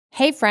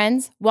Hey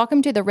friends,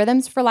 welcome to the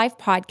Rhythms for Life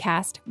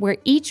podcast, where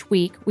each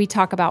week we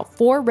talk about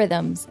 4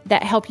 rhythms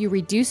that help you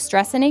reduce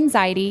stress and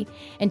anxiety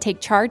and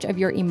take charge of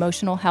your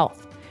emotional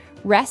health.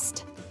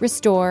 Rest,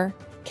 restore,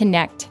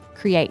 connect,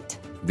 create.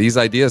 These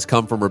ideas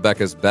come from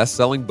Rebecca's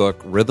best-selling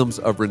book, Rhythms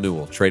of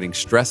Renewal, Trading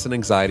Stress and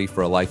Anxiety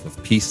for a Life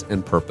of Peace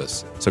and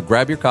Purpose. So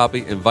grab your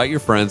copy, invite your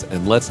friends,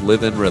 and let's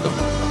live in rhythm.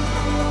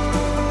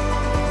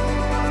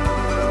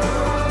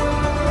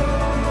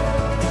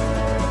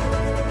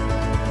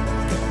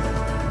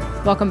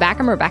 Welcome back.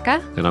 I'm Rebecca.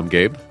 And I'm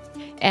Gabe.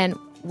 And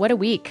what a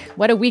week.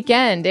 What a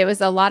weekend. It was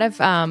a lot of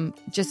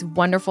just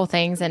wonderful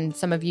things. And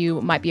some of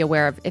you might be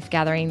aware of If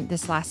Gathering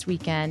this last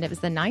weekend. It was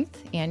the 9th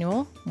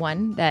annual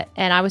one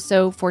and I was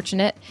so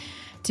fortunate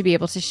to be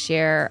able to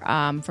share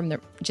from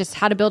just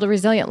how to build a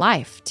resilient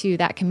life to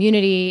that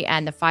community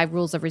and the 5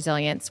 rules of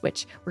resilience,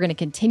 which we're going to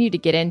continue to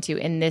get into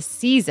in this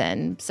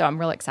season. So I'm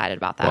really excited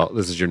about that. Well,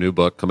 this is your new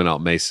book coming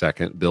out May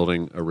 2nd,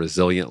 Building a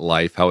Resilient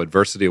Life, How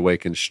Adversity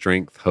Awakens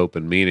Strength, Hope,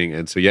 and Meaning.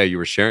 And so, you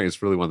were sharing,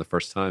 it's really one of the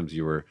first times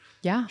you were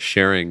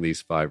sharing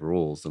these 5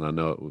 rules. And I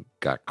know it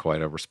got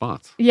quite a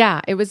response.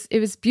 Yeah, it was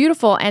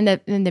beautiful. And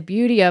the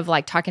beauty of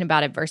like talking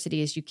about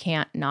adversity is you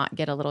can't not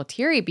get a little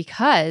teary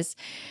because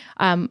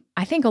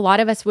I think a lot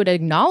of us would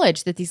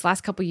acknowledge that these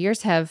last couple of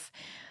years have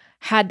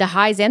had the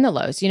highs and the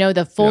lows,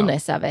 the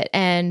fullness of it.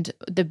 And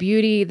the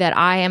beauty that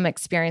I am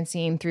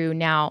experiencing through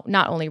now,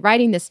 not only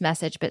writing this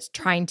message, but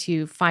trying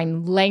to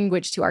find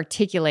language to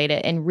articulate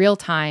it in real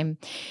time,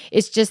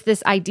 is just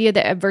this idea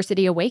that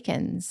adversity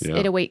awakens. Yeah.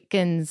 It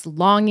awakens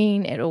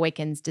longing, it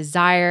awakens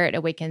desire, it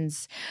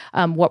awakens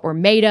what we're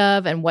made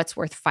of and what's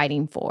worth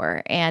fighting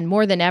for. And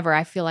more than ever,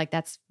 I feel like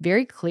that's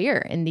very clear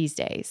in these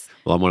days.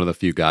 Well, I'm one of the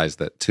few guys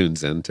that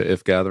tunes into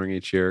If Gathering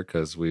each year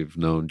because we've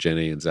known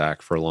Jenny and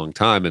Zach for a long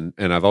time.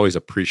 And I've always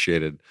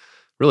appreciated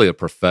really a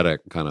prophetic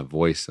kind of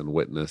voice and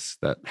witness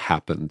that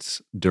happens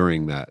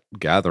during that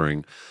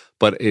gathering.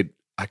 But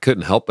I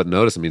couldn't help but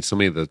notice, so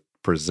many of the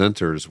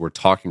presenters were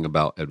talking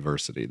about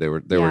adversity. They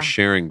were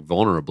sharing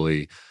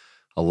vulnerably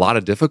a lot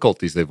of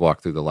difficulties they've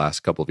walked through the last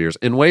couple of years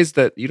in ways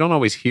that you don't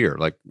always hear.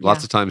 Like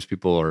lots of times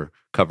people are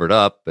covered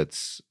up. It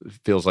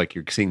feels like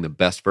you're seeing the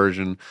best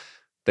version.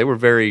 They were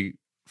very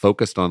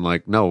focused on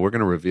no, we're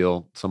going to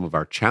reveal some of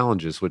our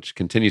challenges, which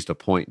continues to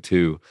point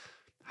to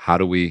how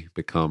do we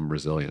become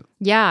resilient?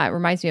 Yeah, it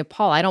reminds me of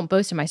Paul. I don't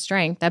boast in my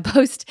strength. I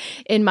boast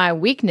in my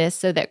weakness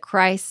so that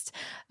Christ's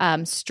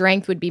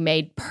strength would be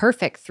made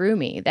perfect through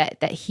me,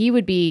 that he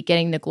would be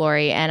getting the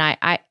glory. And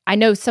I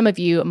know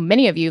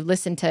many of you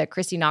listened to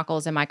Christy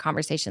Nockels in my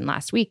conversation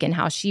last week and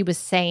how she was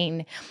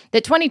saying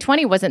that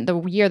 2020 wasn't the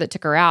year that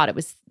took her out. It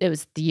was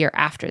the year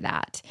after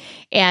that.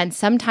 And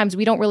sometimes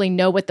we don't really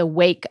know what the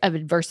wake of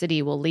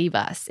adversity will leave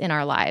us in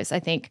our lives. I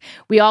think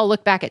we all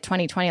look back at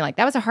 2020 like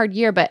that was a hard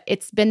year, but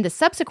it's been the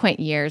subsequent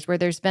years where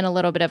there's been a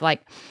little bit of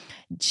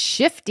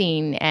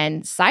shifting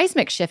and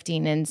seismic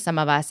shifting in some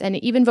of us,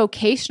 and even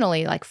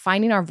vocationally,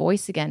 finding our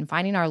voice again,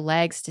 finding our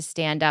legs to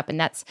stand up. And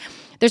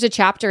there's a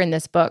chapter in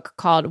this book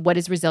called What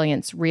is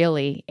Resilience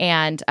Really?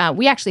 And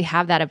we actually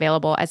have that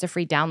available as a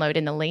free download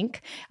in the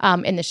link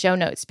in the show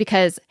notes,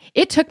 because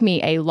it took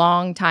me a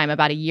long time,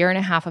 about 1.5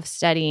 years of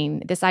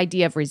studying this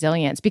idea of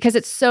resilience, because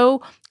it's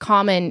so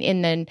common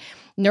in the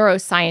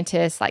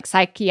neuroscientists,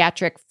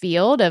 psychiatric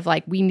field of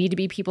we need to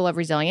be people of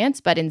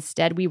resilience, but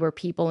instead we were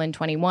people in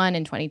 21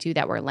 and 22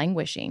 that were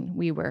languishing.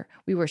 We were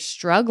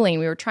struggling.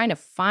 We were trying to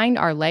find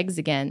our legs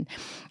again.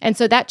 And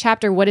so that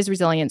chapter, What is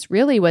Resilience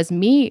Really, was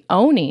me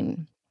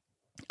owning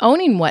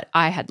what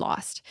I had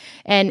lost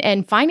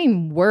and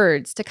finding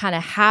words to kind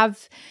of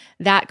have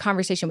that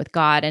conversation with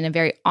God in a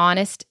very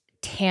honest,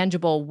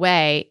 tangible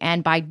way.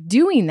 And by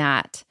doing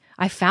that,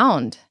 I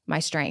found my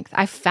strength.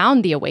 I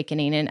found the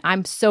awakening, and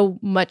I'm so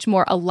much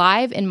more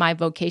alive in my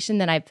vocation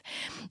than I've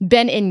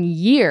been in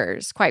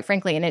years, quite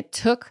frankly. And it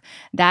took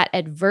that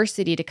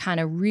adversity to kind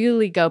of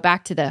really go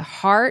back to the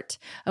heart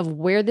of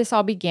where this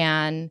all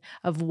began,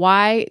 of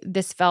why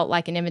this felt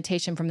like an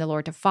invitation from the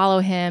Lord to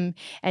follow him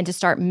and to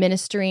start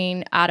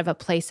ministering out of a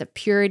place of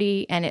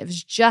purity. And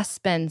it's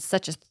just been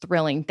such a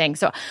thrilling thing.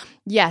 So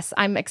yes,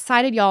 I'm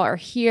excited y'all are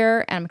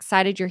here, and I'm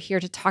excited you're here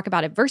to talk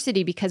about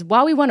adversity, because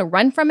while we want to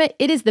run from it,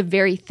 it is the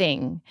very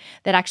thing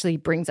that actually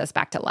brings us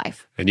back to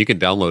life. And you can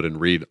download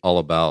and read all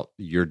about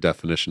your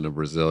definition of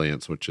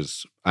resilience, which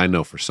is, I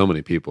know for so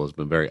many people, has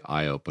been very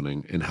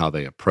eye-opening in how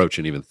they approach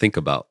and even think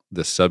about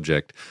this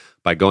subject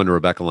by going to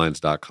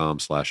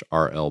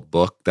RebeccaLyons.com/RL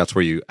book. That's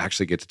where you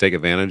actually get to take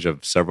advantage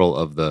of several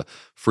of the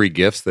free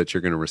gifts that you're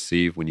going to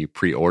receive when you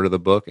pre-order the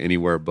book,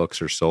 anywhere books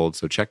are sold.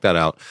 So check that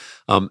out.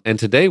 And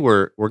today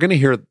we're going to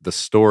hear the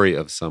story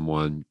of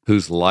someone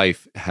whose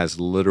life has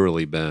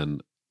literally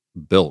been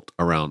built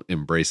around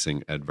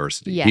embracing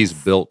adversity. Yes. He's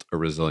built a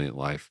resilient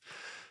life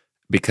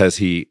because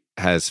he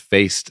has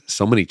faced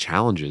so many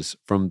challenges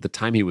from the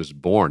time he was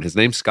born. His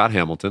name's Scott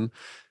Hamilton.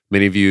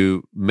 Many of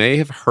you may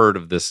have heard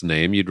of this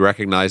name. You'd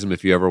recognize him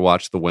if you ever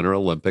watched the Winter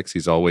Olympics.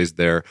 He's always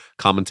there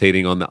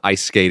commentating on the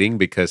ice skating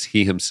because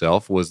he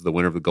himself was the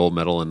winner of the gold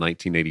medal in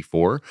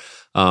 1984,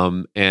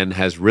 and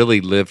has really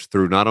lived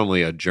through not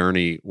only a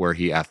journey where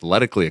he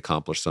athletically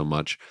accomplished so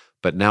much,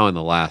 but now in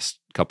the last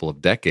couple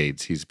of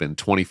decades, he's been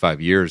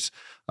 25 years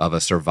of a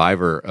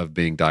survivor of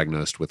being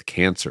diagnosed with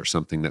cancer,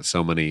 something that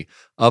so many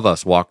of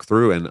us walk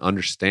through and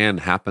understand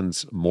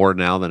happens more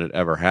now than it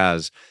ever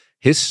has.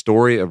 His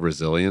story of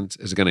resilience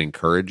is going to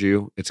encourage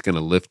you. It's going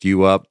to lift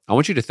you up. I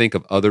want you to think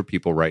of other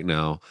people right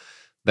now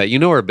that you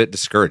know are a bit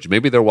discouraged.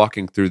 Maybe they're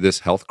walking through this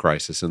health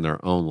crisis in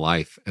their own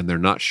life and they're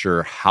not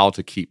sure how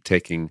to keep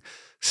taking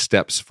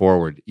steps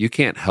forward. You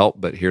can't help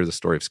but hear the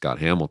story of Scott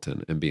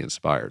Hamilton and be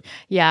inspired.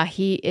 Yeah,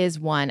 he is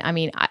one. I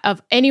mean,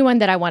 of anyone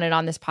that I wanted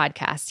on this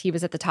podcast, he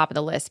was at the top of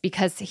the list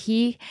because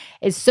he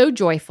is so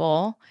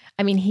joyful.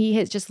 I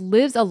mean, just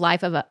lives a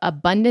life of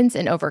abundance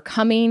and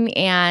overcoming,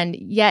 and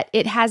yet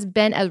it has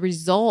been a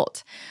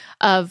result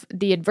of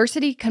the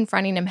adversity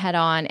confronting him head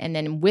on, and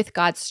then with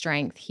God's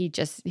strength, he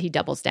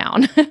doubles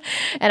down.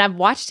 And I've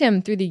watched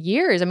him through the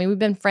years. I mean, we've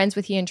been friends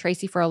with he and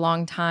Tracy for a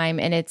long time,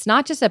 and it's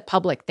not just a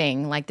public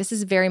thing. Like, this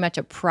is very much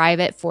a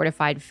private,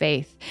 fortified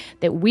faith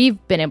that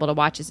we've been able to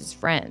watch as his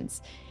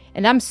friends.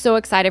 And I'm so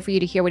excited for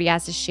you to hear what he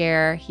has to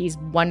share. He's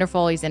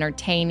wonderful, he's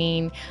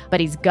entertaining, but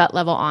he's gut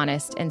level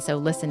honest. And so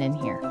listen in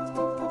here.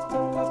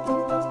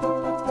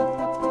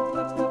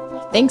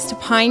 Thanks to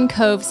Pine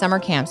Cove Summer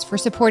Camps for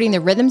supporting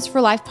the Rhythms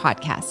for Life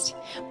podcast.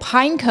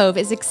 Pine Cove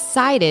is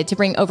excited to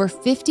bring over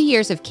 50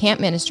 years of camp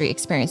ministry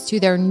experience to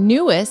their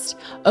newest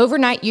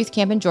overnight youth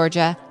camp in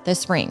Georgia, The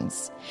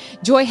Springs.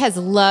 Joy has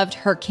loved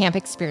her camp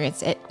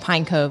experience at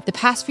Pine Cove the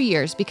past few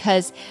years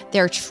because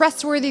they're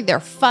trustworthy, they're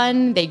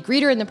fun, they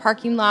greet her in the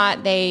parking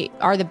lot, they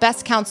are the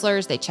best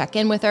counselors, they check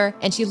in with her,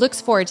 and she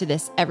looks forward to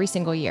this every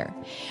single year.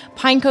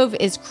 Pine Cove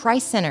is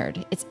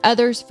Christ-centered, it's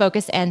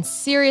others-focused, and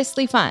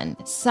seriously fun.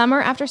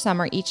 Summer after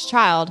summer, each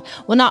child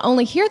will not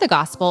only hear the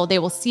gospel, they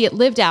will see it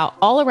lived out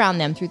all around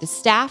them through the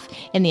staff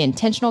and the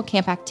intentional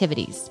camp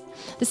activities.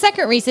 The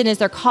second reason is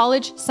their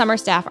college summer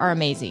staff are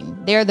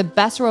amazing. They are the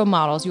best role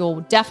models you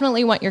will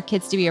definitely want your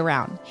kids to be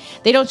around.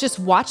 They don't just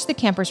watch the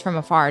campers from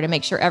afar to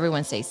make sure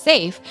everyone stays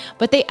safe,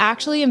 but they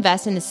actually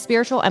invest in the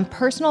spiritual and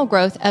personal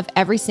growth of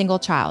every single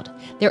child.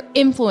 Their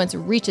influence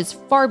reaches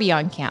far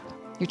beyond camp.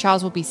 Your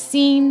child will be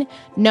seen,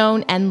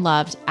 known, and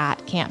loved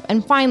at camp.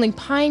 And finally,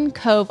 Pine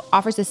Cove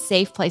offers a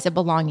safe place of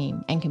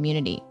belonging and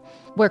community,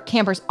 where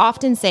campers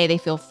often say they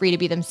feel free to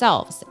be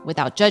themselves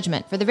without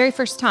judgment for the very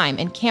first time,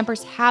 and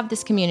campers have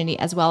this community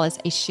as well as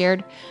a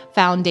shared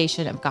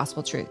foundation of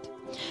gospel truth.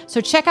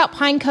 So check out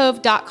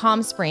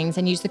pinecove.com Springs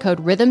and use the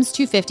code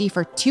RHYTHMS250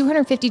 for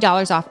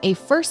 $250 off a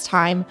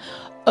first-time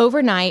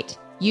overnight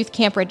youth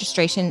camp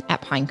registration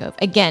at Pine Cove.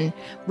 Again,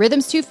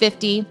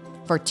 RHYTHMS250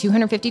 for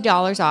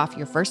 $250 off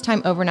your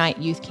first-time overnight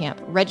youth camp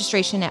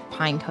registration at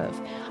Pine Cove.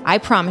 I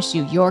promise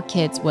you, your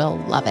kids will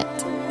love it.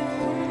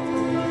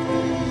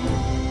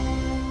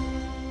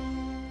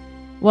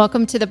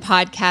 Welcome to the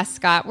podcast,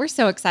 Scott. We're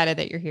so excited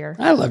that you're here.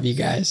 I love you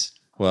guys.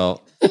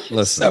 Well,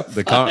 listen,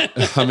 I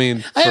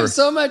have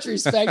so much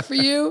respect for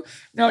you,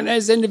 and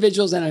as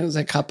individuals and as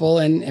a couple,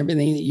 and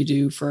everything that you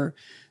do for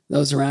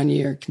those around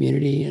you, your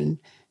community, and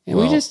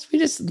we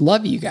just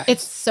love you guys.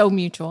 It's so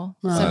mutual.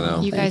 So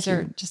you guys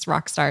are just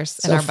rock stars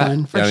in our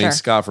book, for sure. I mean,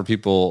 Scott, for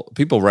people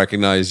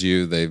recognize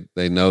you.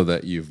 They know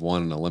that you've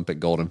won an Olympic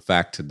gold. In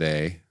fact,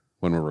 today,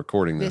 when we're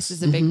recording this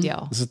is a big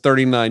deal. This is a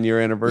 39-year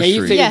anniversary. Yeah,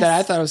 you figured that.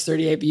 I thought it was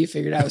 38, but you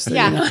figured I was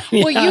 39.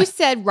 Yeah. Well, you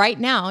said right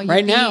now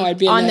I'd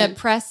be on the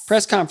press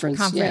conference.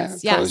 Yeah.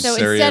 So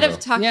instead of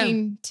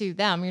talking to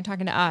them, you're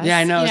talking to us. Yeah,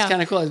 I know. It's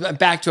kind of cool.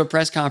 Back to a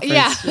press conference.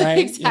 Yeah, right?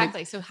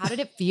 Exactly. So how did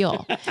it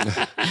feel?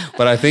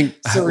 But I think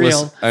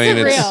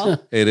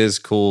surreal. It is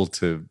cool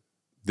to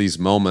these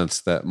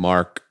moments that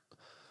mark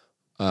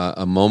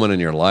a moment in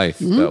your life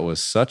that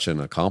was such an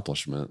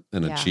accomplishment,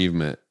 an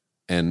achievement.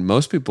 And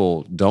most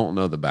people don't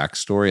know the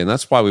backstory. And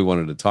that's why we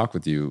wanted to talk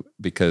with you,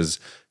 because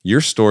your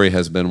story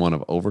has been one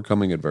of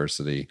overcoming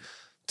adversity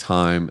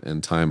time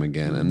and time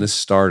again. And this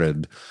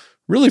started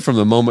really from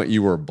the moment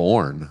you were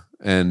born.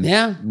 And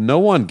no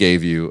one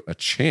gave you a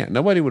chance.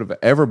 Nobody would have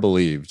ever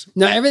believed.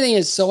 No, everything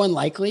is so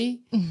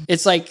unlikely.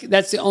 It's like,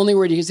 that's the only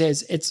word you can say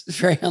is it's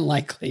very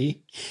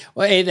unlikely.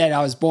 Well, that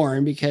I was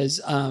born, because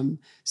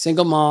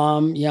single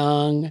mom,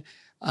 young,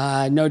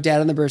 no dad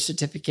on the birth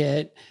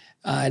certificate.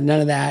 None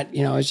of that,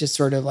 it's just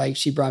sort of like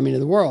she brought me to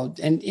the world.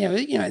 And,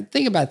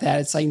 think about that.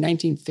 It's like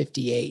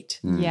 1958.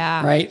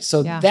 Yeah. Right.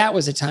 So that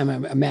was a time,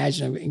 I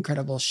imagine, of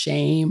incredible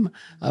shame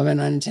of an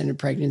unintended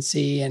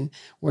pregnancy. And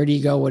where do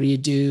you go? What do you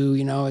do?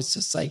 It's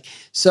just like,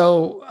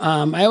 so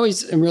I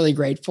always am really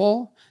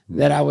grateful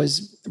that I was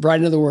brought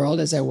into the world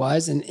as I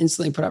was and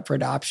instantly put up for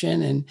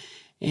adoption.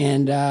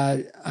 And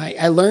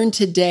I learned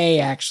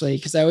today, actually,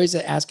 because I always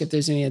ask if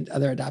there's any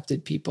other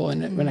adopted people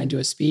when I do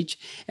a speech.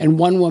 And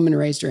one woman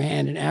raised her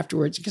hand, and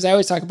afterwards, because I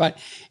always talk about,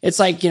 it's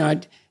like,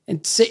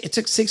 it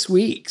took 6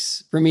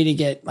 weeks for me to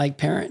get like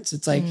parents.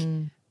 It's like,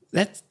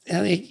 that's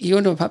like, you go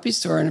into a puppy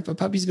store, and if a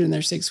puppy's been in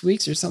there 6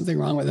 weeks, there's something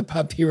wrong with the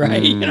puppy,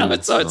 right? You know,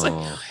 and so it's like,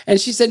 and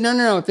she said,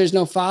 no, if there's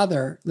no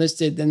father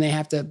listed, then they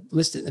have to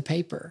list it in the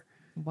paper.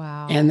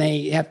 Wow. And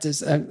they have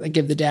to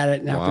give the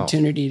dad an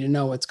opportunity to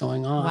know what's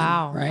going on.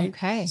 Wow. Right.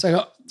 Okay. So I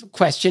go,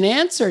 question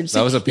answered.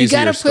 That was a piece of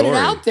your story. You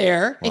got to put it out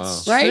there. Wow.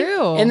 It's right.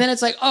 true. And then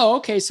it's like, oh,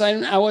 okay. So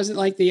I wasn't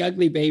like the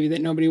ugly baby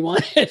that nobody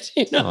wanted.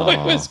 You know,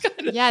 it was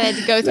kind of. Yeah. They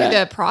had to go through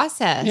the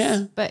process.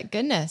 Yeah. But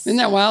goodness. Isn't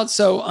that wild?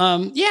 So,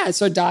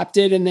 so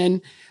adopted, and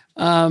then,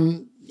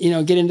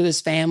 get into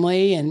this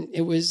family, and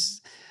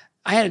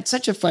I had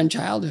such a fun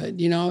childhood.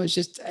 You know, it was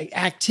just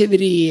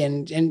activity,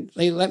 and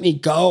they let me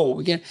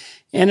go.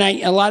 And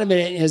a lot of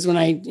it is when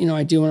I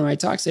do one of my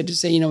talks, I just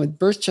say, with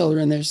birth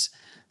children, there's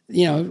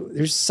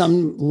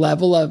some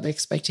level of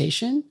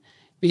expectation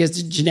because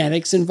the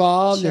genetics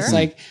involved. Sure. It's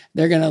like,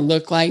 they're going to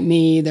look like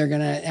me. They're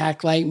going to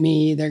act like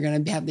me. They're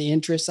going to have the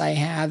interests I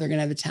have. They're going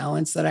to have the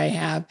talents that I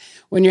have.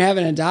 When you have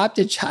an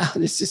adopted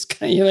child, it's just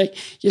kind of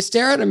you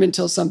stare at them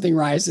until something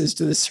rises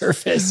to the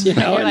surface, You're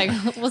like,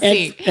 we'll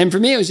see. And for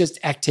me, it was just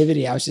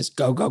activity. I was just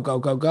go, go, go,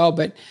 go, go.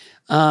 But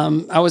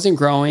I wasn't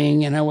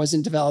growing, and I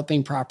wasn't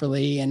developing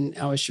properly, and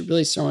I was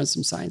really showing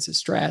some signs of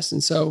stress.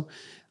 And so,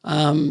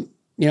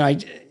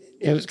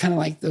 it was kind of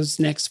like those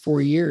next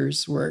 4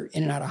 years were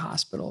in and out of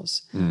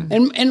hospitals, and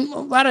a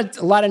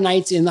lot of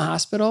nights in the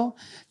hospital,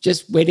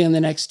 just waiting on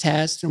the next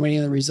test and waiting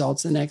on the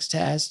results of the next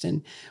test,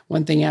 and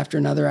one thing after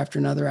another, after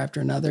another,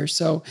 after another.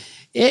 So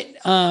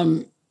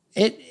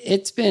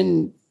it's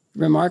been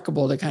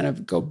remarkable to kind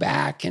of go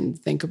back and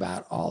think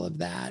about all of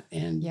that.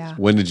 And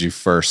when did you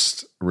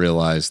first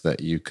realize that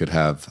you could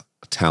have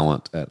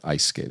talent at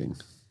ice skating?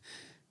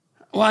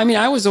 Well, I mean,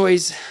 I was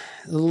always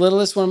the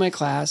littlest one in my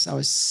class. I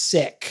was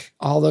sick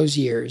all those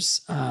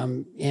years.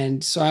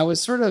 And so I was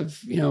sort of,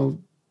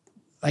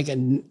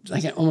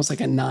 almost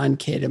like a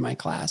non-kid in my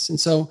class. And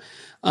so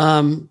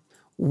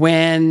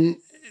when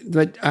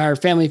our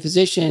family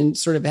physician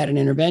sort of had an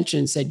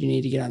intervention, said, you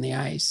need to get on the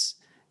ice.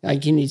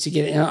 Like, you need to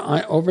get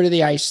over to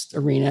the ice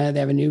arena.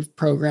 They have a new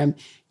program.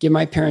 Give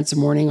my parents a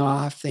morning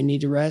off. They need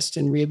to rest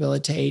and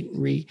rehabilitate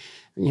and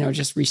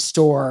just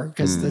restore,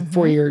 because the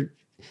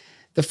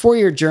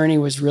 4-year journey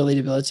was really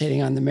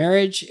debilitating on the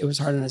marriage. It was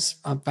hard on us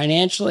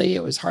financially.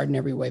 It was hard in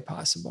every way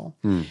possible.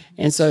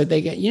 And so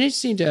you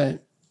just need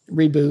to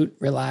reboot,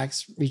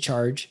 relax,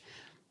 recharge.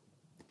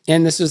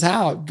 And this was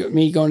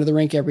me going to the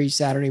rink every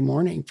Saturday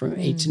morning from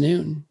 8 to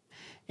noon.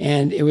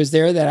 And it was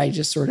there that I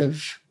just sort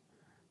of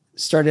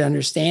started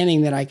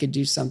understanding that I could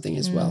do something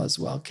as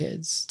well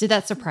kids. Did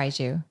that surprise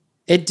you?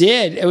 It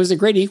did. It was a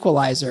great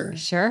equalizer.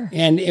 Sure.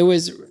 And it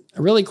was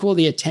really cool,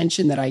 the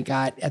attention that I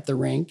got at the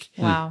rink.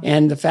 Wow.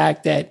 And the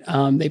fact that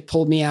they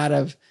pulled me out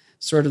of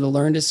sort of the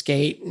learn to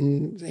skate,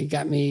 and they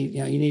got me,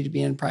 you need to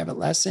be in private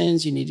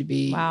lessons. You need to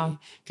be,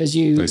 because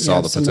they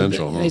saw the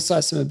potential. They saw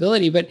some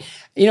ability. But,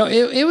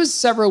 it was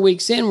several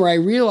weeks in where I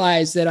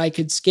realized that I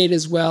could skate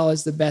as well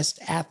as the best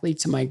athlete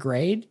to my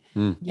grade.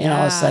 And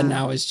all of a sudden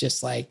I was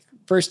just like,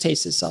 first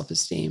taste of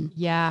self-esteem.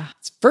 Yeah.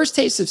 First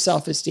taste of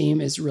self-esteem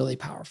is really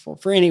powerful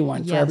for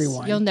anyone, for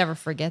everyone. You'll never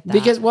forget that.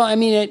 Because,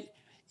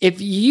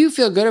 if you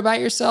feel good about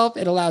yourself,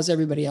 it allows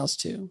everybody else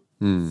to.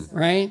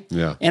 Right?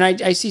 Yeah. And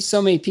I see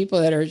so many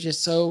people that are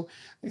just so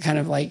kind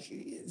of like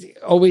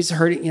always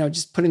hurting,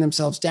 just putting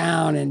themselves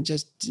down and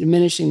just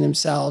diminishing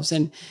themselves.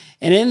 And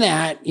in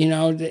that,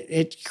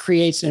 it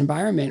creates an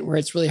environment where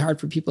it's really hard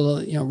for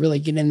people to, really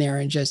get in there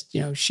and just,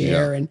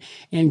 share and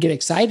get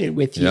excited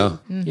with you,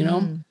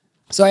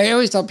 So I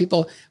always tell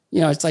people,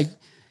 it's like,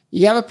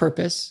 you have a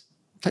purpose,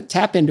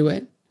 tap into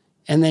it,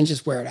 and then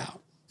just wear it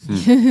out.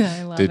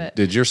 I love it.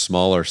 Did your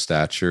smaller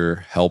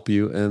stature help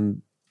you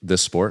in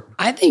this sport?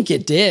 I think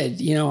it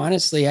did.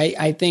 Honestly,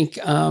 I think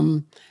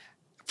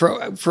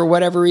for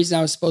whatever reason,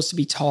 I was supposed to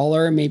be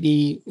taller,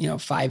 maybe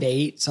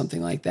 5'8",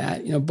 something like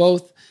that.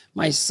 Both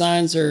my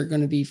sons are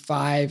going to be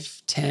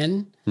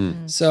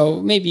 5'10",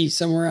 so maybe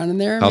somewhere around in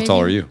there. How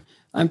tall are you?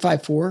 I'm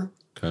 5'4".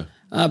 Okay.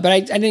 But I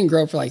didn't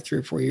grow for like 3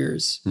 or 4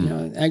 years.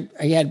 I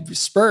had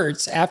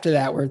spurts after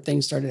that where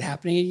things started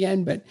happening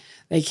again, but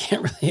they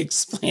can't really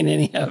explain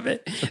any of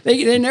it.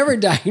 They never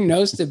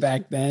diagnosed it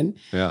back then.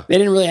 Yeah. They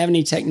didn't really have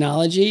any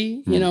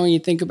technology. When you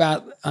think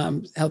about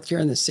healthcare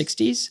in the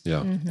 60s,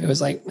 it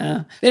was like, they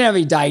didn't have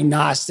any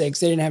diagnostics.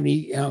 They didn't have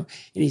any,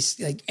 any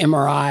like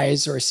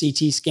MRIs or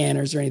CT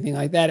scanners or anything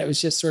like that. It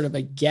was just sort of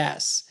a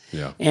guess.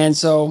 Yeah. And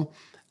so,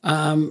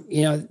 some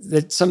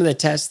of the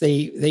tests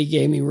they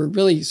gave me were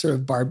really sort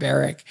of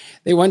barbaric.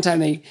 One time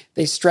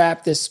they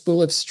strapped this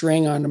spool of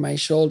string onto my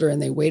shoulder, and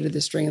they weighted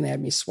the string, and they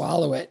had me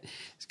swallow it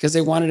because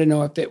they wanted to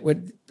know if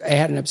I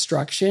had an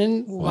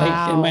obstruction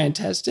like in my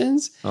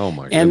intestines. Oh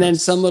my goodness. And then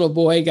some little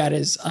boy got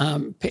his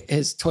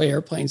toy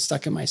airplane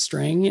stuck in my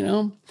string,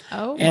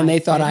 and they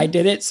thought I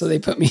did it. So they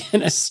put me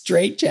in a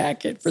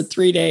straitjacket for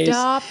 3 days.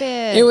 Stop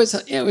it. It was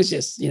just,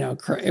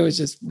 it was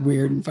just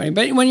weird and funny.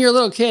 But when you're a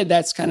little kid,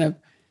 that's kind of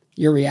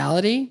your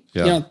reality.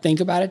 Yeah. You don't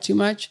think about it too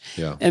much.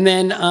 Yeah. And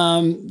then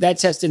that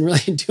test didn't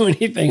really do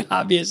anything,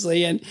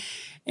 obviously. And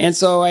And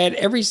so I had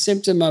every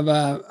symptom of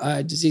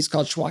a disease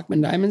called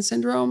Shwachman-Diamond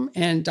syndrome,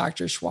 and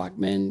Dr.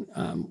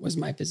 Shwachman was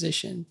my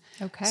physician.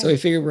 Okay. So we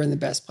figured we're in the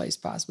best place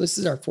possible. This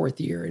is our 4th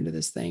year into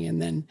this thing.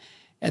 And then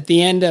at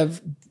the end of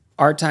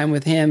our time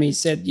with him, he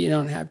said, you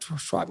don't have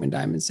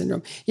Shwachman-Diamond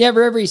syndrome. You have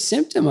every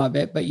symptom of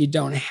it, but you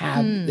don't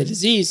have the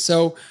disease.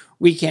 So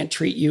we can't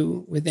treat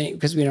you with any,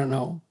 because we don't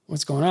know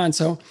what's going on.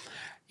 So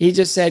he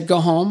just said, go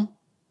home,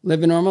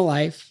 live a normal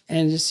life,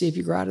 and just see if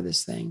you grow out of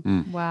this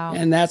thing. Wow.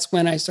 And that's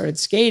when I started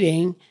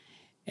skating.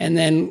 And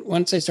then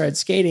once I started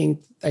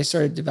skating, I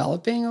started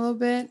developing a little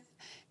bit.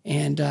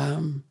 And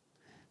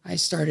I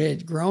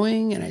started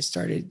growing, and I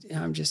started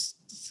just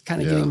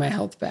kind of getting my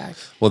health back.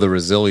 Well, the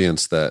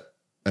resilience that,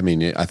 I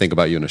mean, I think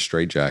about you in a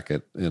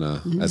straitjacket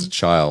as a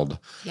child.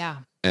 Yeah.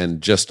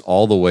 And just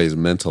all the ways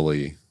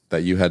mentally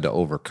that you had to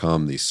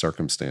overcome these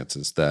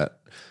circumstances that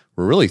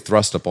were really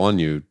thrust upon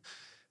you.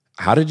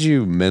 How did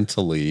you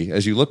mentally,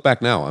 as you look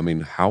back now, I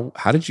mean, how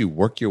did you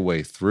work your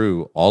way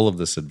through all of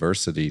this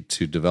adversity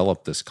to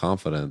develop this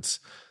confidence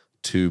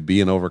to be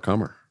an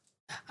overcomer?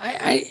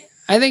 I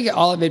think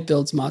all of it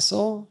builds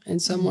muscle in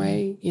some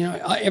way. You know,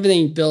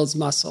 everything builds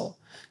muscle.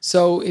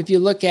 So if you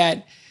look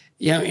at,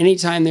 you know,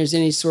 anytime there's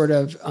any sort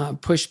of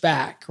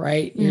pushback,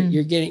 right?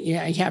 You're getting, you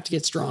have to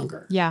get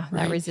stronger. Yeah,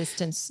 right? that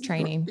resistance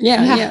training.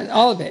 Yeah,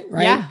 all of it,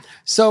 right? Yeah.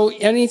 So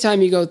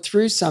anytime you go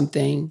through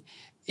something,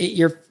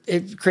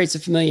 it creates a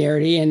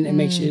familiarity and it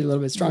makes you a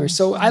little bit stronger.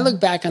 So I look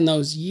back on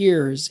those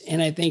years,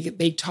 and I think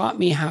they taught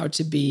me how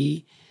to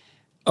be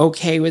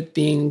okay with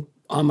being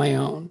on my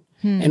own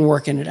and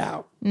working it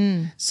out.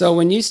 So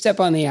when you step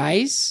on the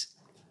ice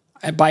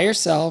by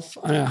yourself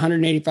on a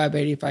 185 by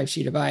 85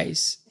 sheet of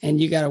ice, and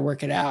you got to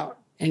work it out,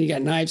 and you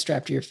got knives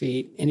strapped to your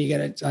feet, and you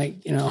got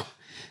to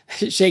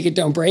shake it,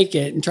 don't break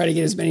it, and try to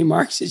get as many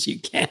marks as you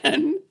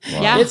can.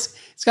 Wow. Yeah.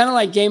 It's kind of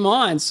like game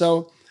on.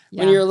 So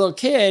when you're a little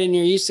kid and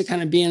you're used to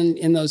kind of being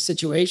in those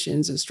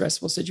situations, those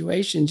stressful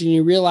situations, and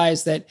you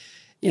realize that,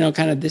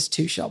 kind of this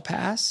too shall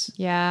pass.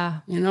 Yeah.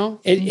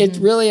 It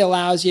really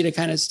allows you to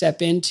kind of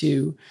step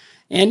into,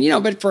 and,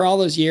 but for all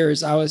those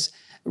years, I was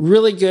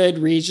really good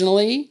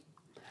regionally.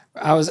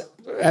 I was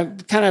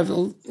kind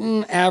of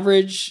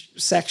average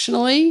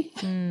sectionally.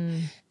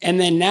 And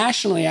then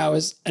nationally, I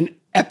was an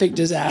epic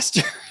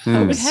disaster.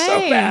 I was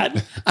so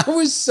bad. I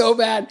was so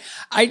bad.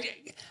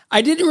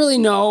 I didn't really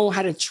know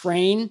how to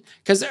train,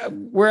 because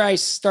where I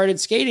started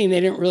skating, they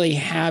didn't really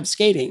have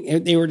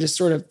skating. They were just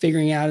sort of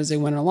figuring out as they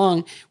went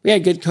along. We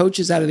had good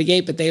coaches out of the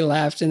gate, but they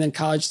left, and then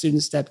college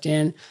students stepped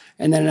in,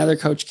 and then another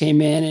coach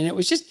came in, and it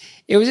was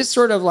just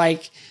sort of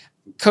like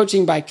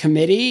coaching by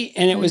committee,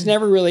 and it was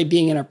never really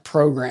being in a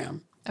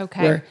program.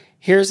 Okay. Where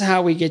here's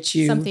how we get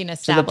you Something to the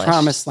established.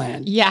 promised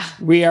land. Yeah.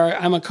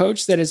 I'm a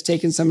coach that has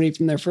taken somebody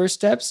from their first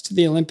steps to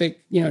the Olympic,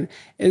 it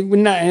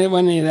wasn't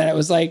any of that. It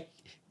was like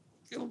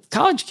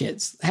college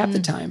kids half the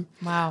time.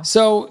 Wow.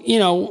 So,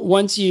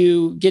 once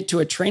you get to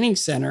a training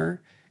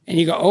center and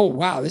you go, oh,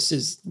 wow, this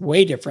is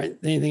way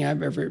different than anything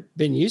I've ever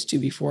been used to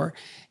before.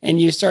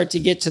 And you start to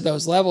get to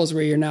those levels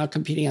where you're now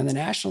competing on the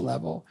national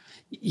level.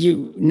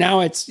 You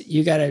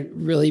got to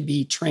really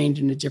be trained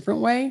in a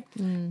different way.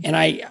 And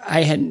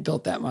I hadn't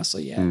built that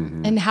muscle yet.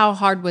 And how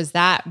hard was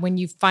that when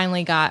you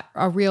finally got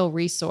a real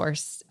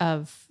resource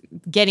of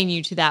getting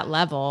you to that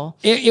level?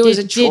 It was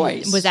a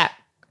choice.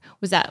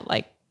 Was that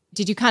like,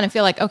 did you kind of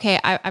feel like, okay,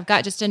 I've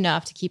got just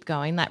enough to keep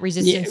going? That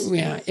resistance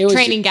it was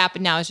training gap,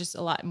 and now is just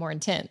a lot more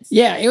intense.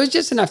 Yeah, it was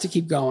just enough to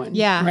keep going.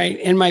 Yeah. Right.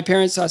 And my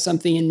parents saw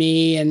something in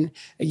me. And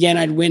again,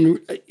 I'd win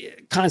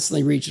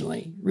constantly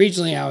regionally.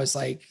 Regionally, I was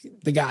like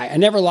the guy. I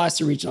never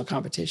lost a regional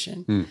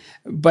competition.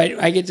 But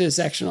I get to the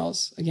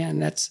sectionals. Again,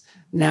 that's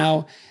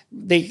now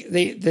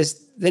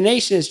the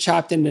nation is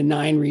chopped into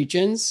 9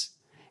 regions,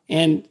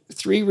 and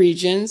 3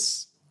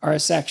 regions are a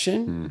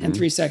section and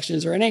 3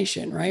 sections are a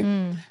nation, right?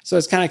 So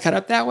it's kind of cut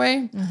up that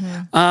way.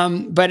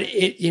 But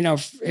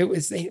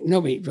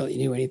nobody really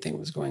knew anything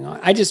was going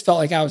on. I just felt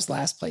like I was the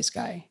last place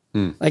guy.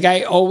 Like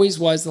I always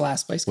was the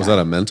last place guy. Was that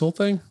a mental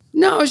thing?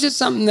 No, it was just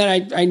something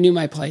that I knew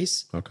my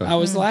place. Okay. I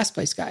was the last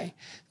place guy.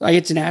 So I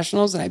get to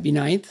nationals and I'd be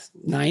ninth.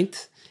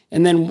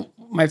 And then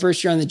my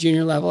first year on the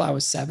junior level, I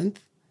was 7th.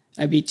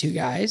 I beat 2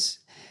 guys.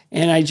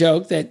 And I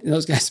joked that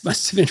those guys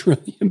must have been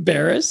really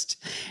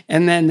embarrassed.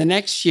 And then the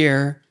next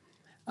year,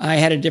 I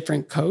had a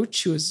different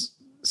coach who was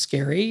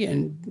scary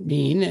and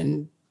mean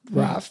and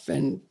rough,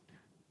 and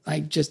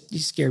he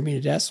scared me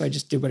to death. So I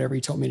just did whatever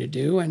he told me to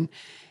do.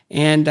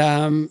 And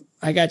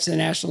I got to the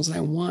nationals and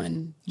I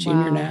won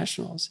junior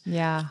nationals.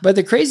 Yeah. But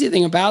the crazy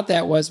thing about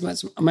that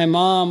was my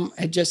mom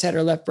had just had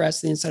her left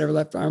breast, the inside of her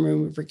left arm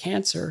removed for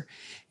cancer.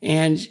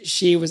 And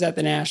she was at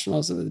the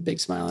nationals with a big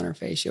smile on her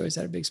face. She always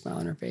had a big smile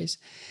on her face.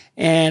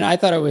 And I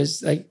thought it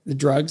was like the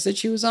drugs that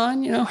she was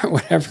on, or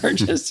whatever,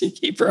 just to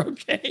keep her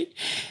okay.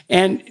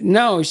 And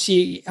no,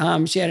 she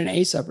had an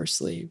ace up her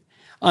sleeve.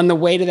 On the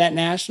way to that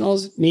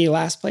nationals, me,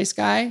 last place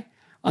guy,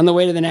 on the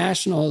way to the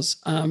nationals,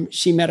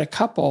 she met a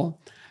couple,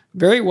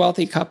 very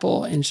wealthy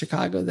couple in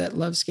Chicago that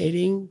loved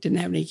skating, didn't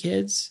have any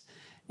kids,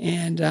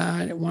 and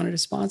wanted to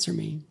sponsor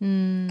me.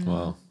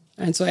 Wow.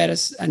 And so I had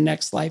a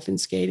next life in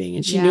skating,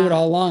 and she knew it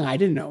all along. I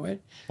didn't know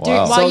it.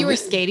 Wow. While you were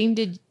skating,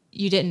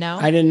 you didn't know?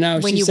 I didn't know.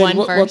 When she you said, won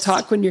we'll first?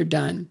 talk when you're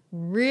done.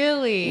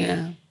 Really?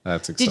 Yeah.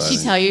 That's exciting. Did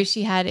she tell you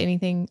she had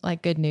anything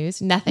like good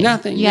news? Nothing.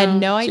 Nothing. You had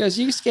no She idea. goes,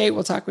 you skate.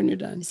 We'll talk when you're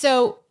done.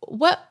 So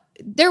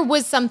there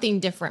was something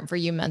different for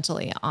you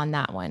mentally on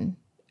that one,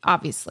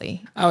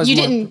 obviously. I was you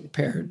more didn't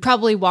prepared.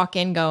 probably walk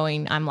in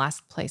going, I'm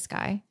last place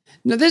guy.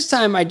 No, this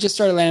time I just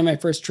started landing my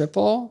first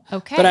triple.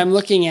 Okay. But I'm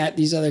looking at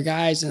these other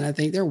guys and I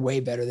think they're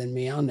way better than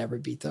me.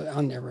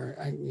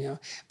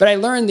 But I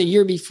learned the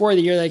year before,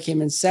 the year that I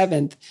came in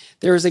 7th,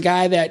 there was a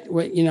guy that,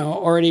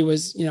 already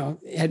was,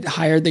 had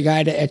hired the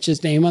guy to etch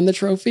his name on the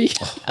trophy.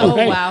 Oh,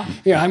 Right? wow.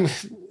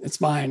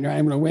 It's mine, right?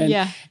 I'm going to win.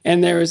 Yeah.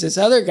 And there was this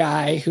other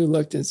guy who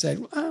looked and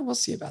said, we'll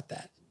see about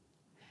that.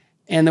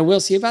 And the we'll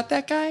see about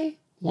that guy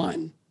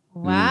won.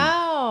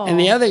 Wow. And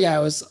the other guy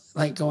was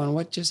like going,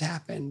 what just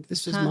happened?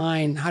 This was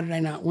mine. How did I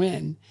not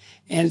win?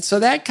 And so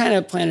that kind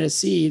of planted a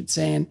seed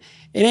saying,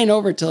 it ain't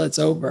over till it's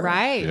over.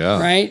 Right. Yeah.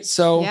 Right.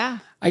 So Yeah.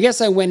 I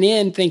guess I went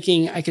in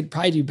thinking I could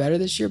probably do better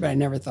this year, but I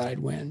never thought I'd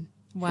win.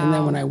 Wow. And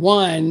then when I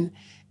won,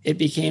 it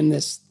became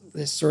this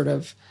sort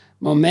of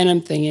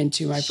momentum thing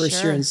into my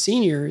first year in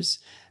seniors.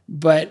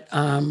 But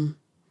I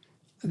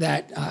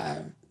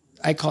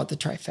call it the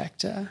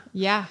trifecta.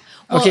 Yeah.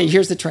 Okay,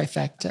 here's the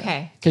trifecta.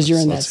 Okay. Because you're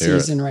in that Let's hear it.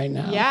 season right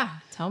now. Yeah.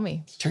 Tell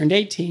me. Turned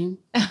 18.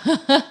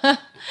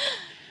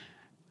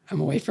 I'm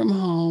away from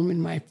home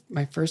in my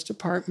first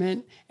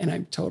apartment, and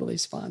I'm totally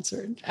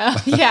sponsored. Oh,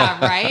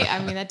 yeah, right?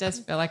 I mean, that does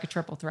feel like a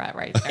triple threat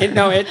right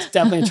there. It's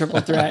definitely a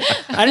triple threat.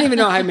 I don't even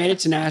know how I made it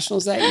to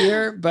nationals that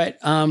year, but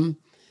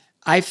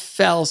I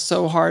fell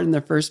so hard in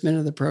the first minute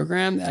of the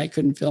program that I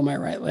couldn't feel my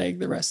right leg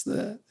the rest of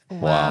the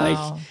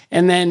Wow.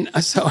 and then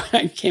so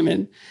I came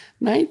in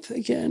 9th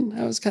again.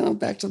 I was kind of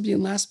back to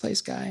being last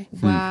place guy.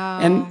 Wow.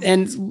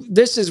 And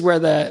this is where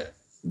the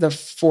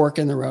fork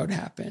in the road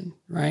happened,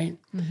 right?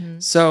 Mm-hmm.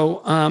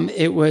 So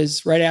it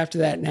was right after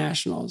that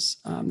nationals.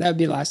 That would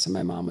be the last time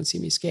my mom would see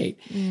me skate.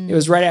 It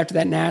was right after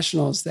that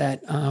nationals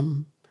that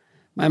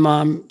my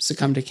mom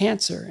succumbed to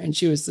cancer, and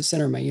she was the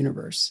center of my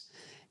universe.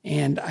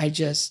 And I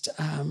just,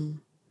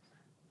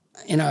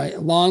 in a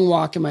long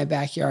walk in my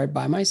backyard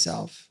by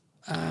myself,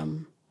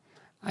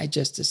 I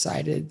just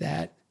decided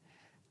that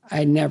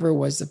I never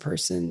was the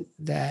person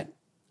that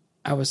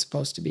I was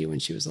supposed to be when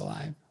she was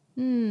alive.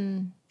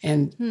 And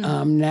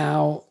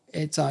now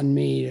it's on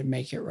me to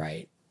make it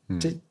right.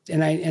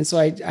 So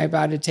I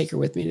vowed to take her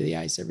with me to the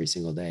ice every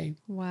single day.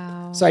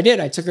 Wow. So I did.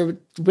 I took her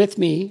with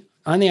me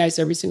on the ice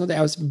every single day.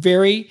 I was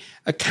very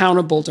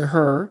accountable to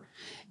her.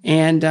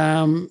 And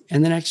the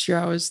next year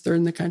I was 3rd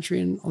in the country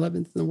and 11th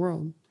in the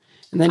world.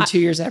 And then 2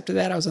 years after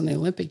that, I was on the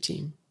Olympic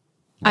team.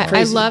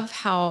 I love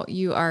how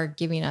you are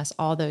giving us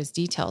all those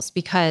details,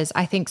 because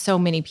I think so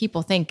many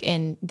people think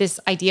in this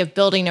idea of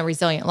building a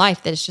resilient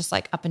life that it's just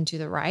like up and to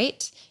the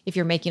right if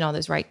you're making all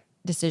those right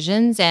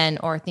decisions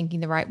or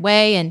thinking the right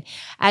way. And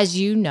as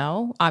you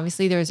know,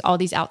 obviously there's all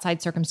these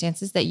outside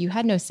circumstances that you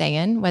had no say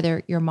in,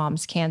 whether your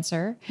mom's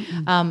cancer,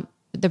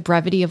 the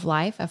brevity of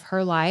life, of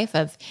her life,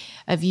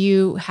 of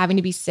you having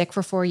to be sick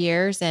for 4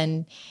 years,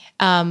 and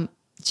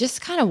just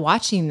kind of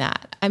watching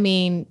that. I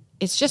mean,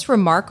 it's just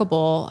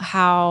remarkable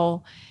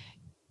how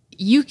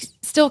you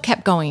still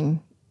kept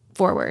going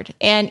forward,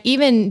 and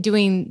even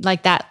doing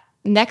like that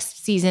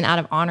next season out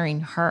of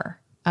honoring her,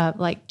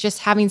 like just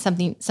having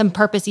some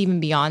purpose even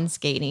beyond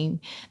skating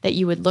that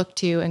you would look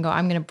to and go,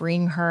 I'm going to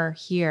bring her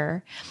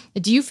here.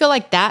 Do you feel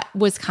like that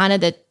was kind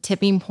of the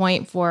tipping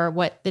point for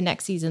what the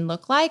next season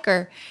looked like?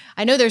 Or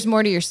I know there's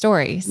more to your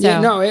story. So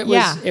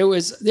there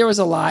was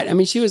a lot. I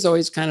mean, she was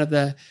always kind of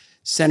the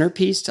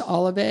centerpiece to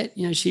all of it.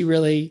 She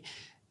really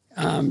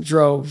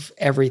drove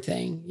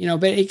everything,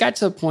 but it got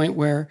to a point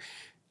where,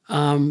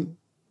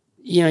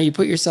 you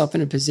put yourself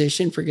in a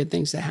position for good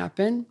things to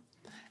happen,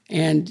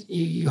 and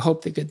you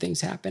hope that good things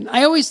happen.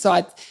 I always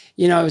thought,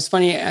 it was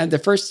funny.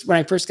 When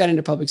I first got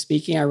into public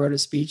speaking, I wrote a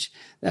speech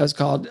that was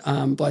called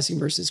Blessing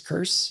versus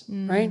Curse,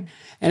 right?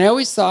 And I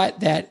always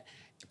thought that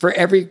for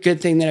every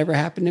good thing that ever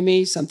happened to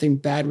me, something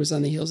bad was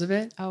on the heels of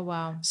it. Oh,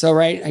 wow. So,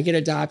 right, I get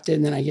adopted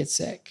and then I get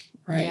sick,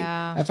 right?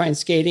 Yeah. I find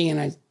skating and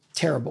I'm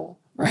terrible.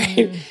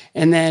 Right.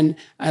 And then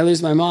I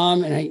lose my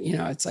mom, and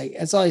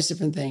it's all these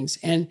different things.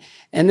 And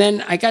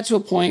then I got to a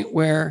point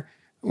where,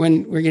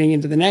 when we're getting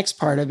into the next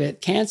part of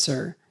it,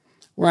 cancer,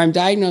 where I'm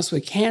diagnosed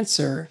with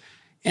cancer,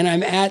 and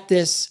I'm at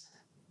this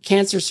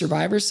cancer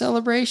survivor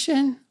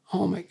celebration.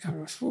 Oh my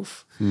God.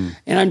 And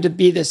I'm to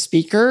be the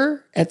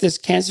speaker at this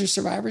cancer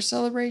survivor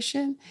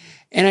celebration.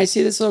 And I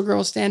see this little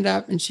girl stand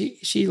up, and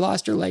she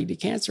lost her leg to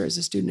cancer as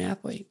a student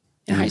athlete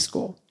in high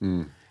school.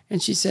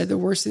 And she said, the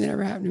worst thing that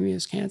ever happened to me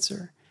was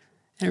cancer.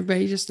 And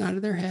everybody just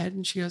nodded their head,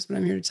 and she goes, but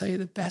I'm here to tell you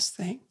the best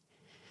thing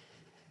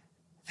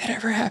that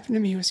ever happened to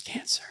me was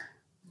cancer.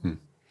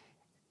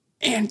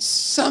 And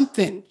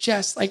something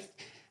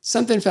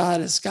fell out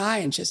of the sky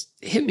and just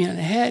hit me on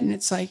the head. And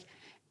it's like,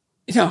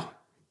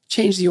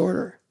 change the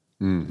order.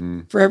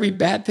 For every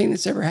bad thing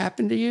that's ever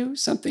happened to you,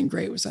 something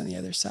great was on the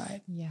other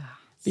side. Yeah.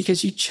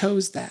 Because you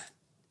chose that.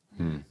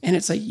 And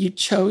it's like, you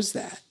chose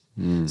that.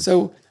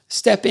 So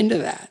step into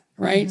that,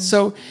 right?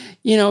 So,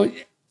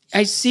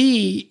 I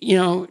see,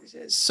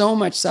 so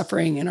much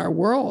suffering in our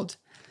world,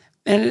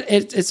 and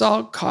it's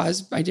all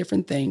caused by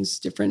different things,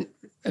 different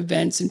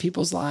events in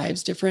people's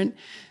lives, different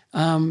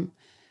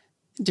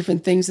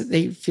things that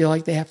they feel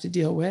like they have to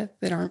deal with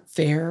that aren't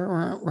fair or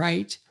aren't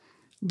right.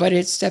 But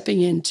it's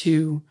stepping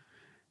into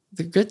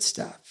the good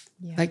stuff,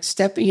 like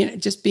stepping in,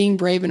 just being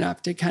brave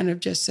enough to kind of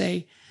just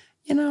say,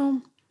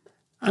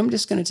 I'm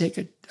just going to take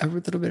a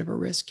little bit of a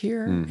risk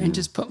here and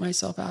just put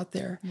myself out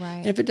there. Right.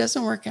 And if it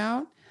doesn't work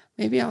out,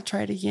 maybe I'll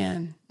try it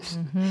again.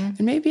 And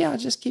maybe I'll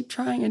just keep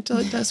trying until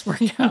it does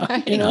work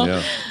out,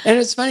 Yeah. And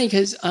it's funny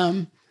because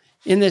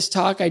in this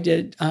talk I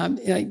did,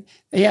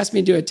 they asked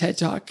me to do a TED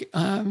Talk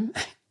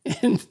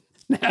in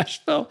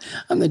Nashville.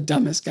 I'm the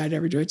dumbest guy to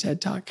ever do a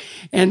TED Talk.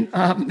 And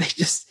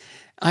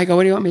I go,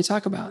 what do you want me to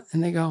talk about?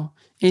 And they go,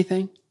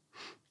 anything.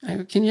 I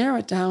go, can you narrow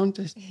it down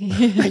to just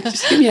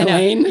give me a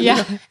lane? And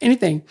Yeah. they go,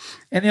 anything.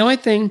 And the only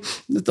thing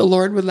that the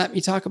Lord would let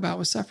me talk about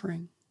was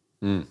suffering.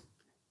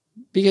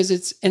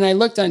 Because and I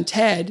looked on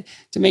TED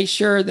to make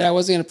sure that I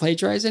wasn't going to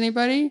plagiarize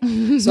anybody.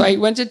 So I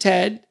went to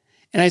TED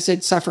and I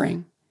said,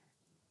 suffering.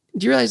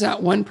 Do you realize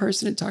not one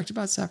person had talked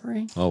about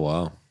suffering? Oh,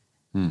 wow.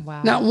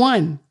 Wow. Not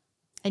one.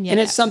 And And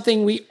it's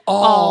something we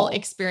all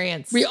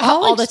experience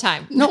all the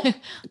time. No,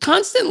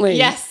 constantly.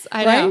 Yes,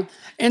 I know.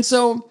 And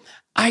so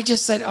I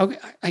just said, okay,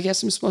 I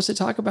guess I'm supposed to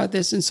talk about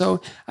this. And so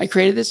I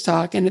created this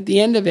talk. And at the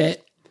end of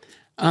it,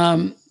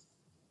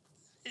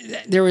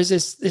 there was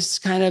this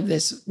kind of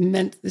this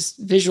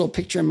visual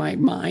picture in my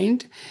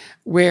mind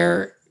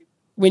where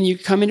when you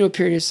come into a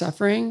period of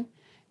suffering,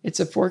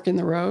 it's a fork in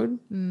the road,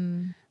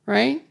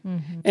 right?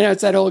 And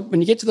it's that old, when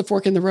you get to the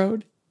fork in the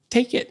road,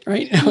 take it,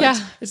 right? No,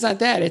 it's not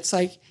that. It's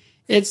like,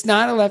 it's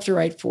not a left or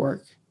right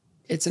fork.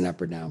 It's an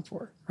up or down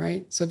fork,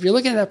 right? So if you're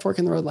looking at that fork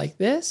in the road like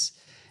this,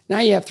 now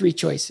you have three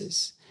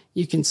choices.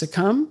 You can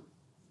succumb,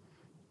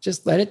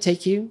 just let it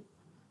take you,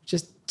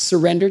 just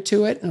surrender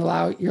to it and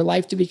allow your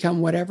life to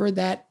become whatever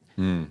that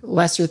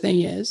lesser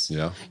thing is.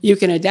 Yeah. You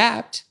can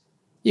adapt.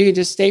 You can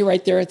just stay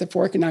right there at the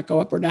fork and not go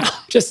up or down.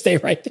 Just stay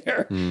right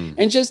there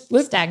and just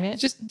live stagnant.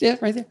 Just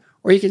right there.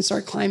 Or you can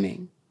start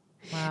climbing.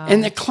 Wow.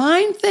 And the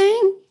climb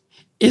thing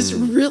is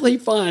really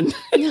fun.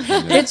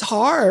 It's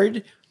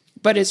hard,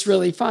 but it's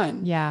really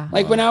fun. Yeah.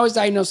 Like when I was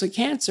diagnosed with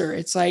cancer,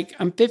 it's like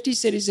I'm 50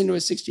 cities into a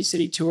 60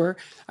 city tour.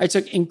 I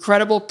took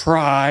incredible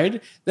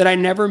pride that I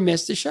never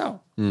missed a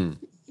show,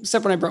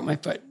 except when I broke my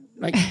foot,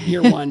 like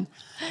year one.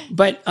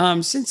 But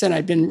since then,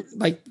 I've been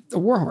like the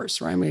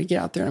warhorse, right? I'm going to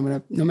get out there and I'm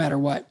going to, no matter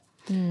what.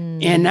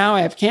 And now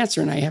I have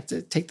cancer and I have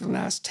to take the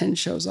last 10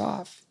 shows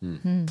off,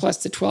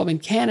 plus the 12 in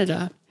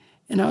Canada.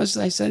 And I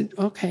said,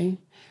 okay,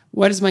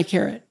 what is my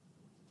carrot?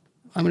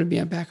 I'm going to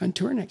be back on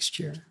tour next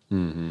year.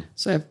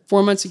 So I have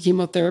 4 months of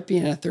chemotherapy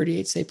and a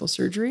 38 staple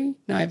surgery.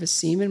 Now I have a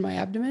seam in my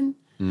abdomen.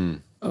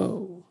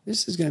 Oh,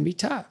 this is going to be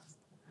tough.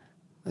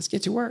 Let's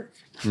get to work.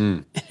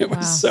 And it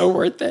was so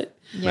worth it.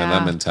 Man,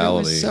 that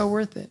mentality. It was so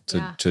worth it.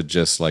 To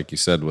just, like you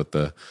said, with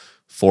the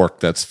fork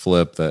that's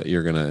flipped, that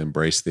you're going to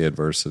embrace the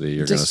adversity.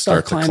 You're going to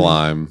start to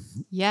climb.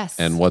 Yes.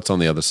 And what's on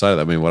the other side of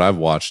that? I mean, what I've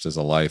watched is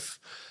a life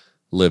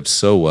lived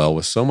so well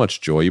with so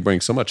much joy. You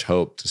bring so much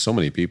hope to so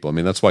many people. I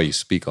mean, that's why you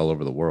speak all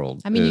over the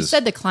world. I mean, you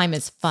said the climb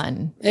is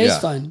fun. It is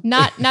fun.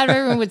 Not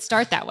everyone would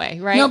start that way,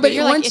 right? No, but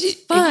you're once like,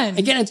 it's fun.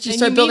 Again, it's just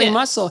start building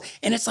muscle.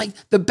 And it's like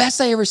the best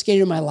I ever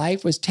skated in my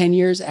life was 10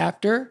 years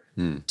after.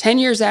 10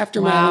 years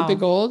after my Olympic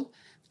gold.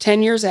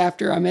 10 years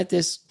after I'm at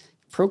this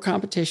pro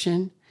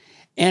competition.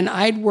 And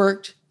I'd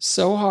worked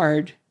so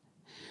hard.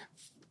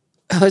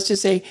 Let's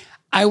just say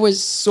I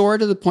was sore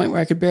to the point where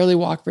I could barely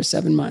walk for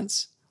 7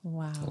 months.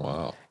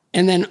 Wow.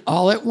 And then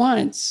all at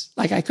once,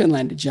 like I couldn't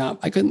land a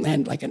jump. I couldn't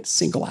land like a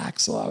single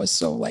axle. I was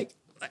so like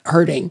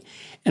hurting.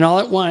 And all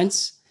at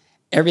once,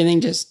 everything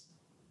just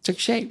took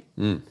shape.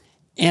 And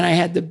I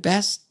had the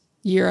best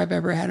year I've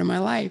ever had in my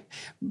life.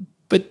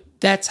 But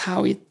that's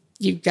how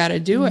you've got to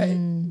do it.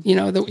 You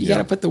know, you got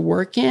to put the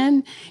work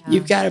in.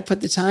 You've got to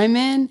put the time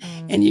in.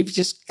 And you've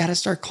just got to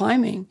start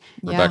climbing.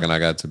 Rebecca and I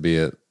got to be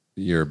at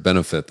your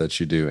benefit that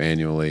you do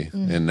annually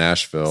in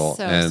Nashville.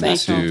 So and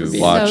special to for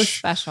watch... So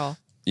special.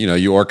 You know,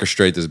 you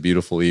orchestrate this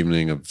beautiful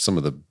evening of some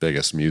of the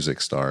biggest music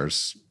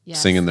stars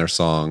singing their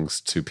songs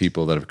to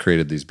people that have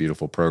created these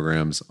beautiful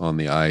programs on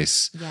the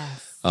ice.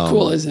 Yes.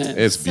 Cool, isn't it?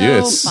 It's So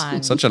beautiful. fun.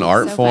 It's such an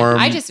art So form.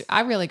 fun.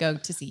 I really go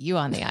to see you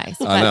on the ice.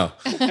 I know.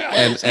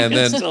 And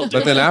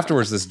then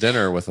afterwards, this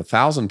dinner with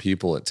 1,000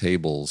 people at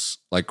tables.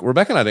 Like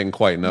Rebecca and I didn't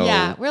quite know.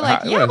 Yeah, we're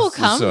like, we'll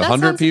come. So That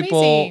 100 sounds people.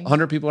 amazing.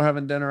 100 people are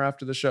having dinner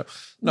after the show.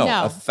 No,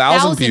 No,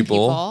 1,000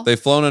 people. people. They've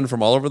flown in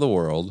from all over the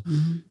world.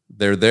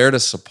 They're there to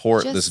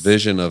support this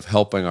vision of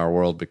helping our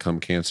world become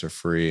cancer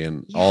free,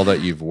 and all that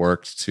you've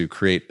worked to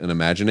create an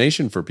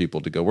imagination for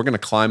people to go, we're going to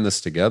climb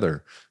this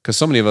together. Because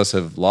so many of us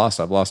have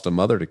I've lost a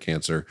mother to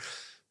cancer.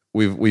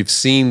 We've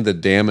seen the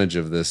damage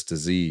of this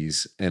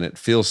disease, and it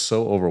feels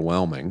so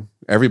overwhelming.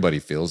 Everybody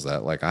feels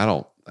that. Like,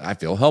 I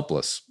feel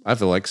helpless. I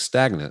feel like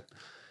stagnant.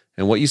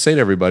 And what you say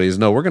to everybody is,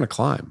 no, we're going to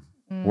climb.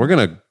 We're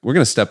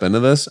gonna step into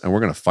this and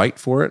we're gonna fight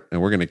for it,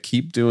 and we're gonna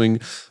keep doing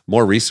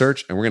more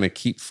research, and we're gonna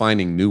keep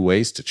finding new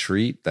ways to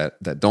treat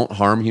that don't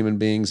harm human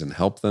beings and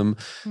help them.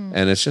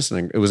 And it's just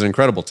it was an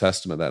incredible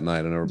testament that night.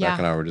 I know Rebecca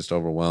and I were just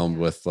overwhelmed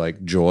with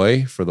like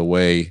joy for the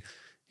way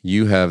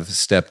you have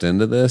stepped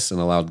into this and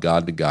allowed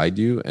God to guide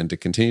you and to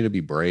continue to be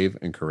brave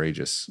and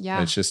courageous.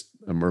 Yeah. It's just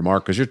a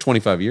remark, because you're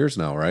 25 years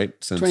now, right?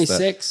 Since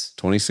 26.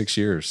 26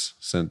 years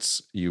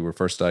since you were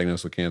first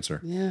diagnosed with cancer.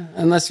 Yeah.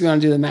 Unless you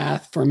want to do the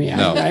math for me.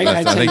 No,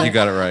 I think you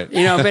got it right.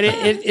 But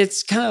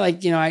it's kind of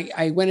like,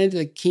 I went into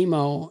the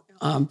chemo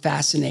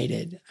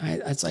fascinated.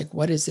 It's like,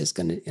 what is this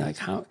going to, like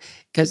how,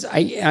 because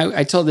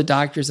I told the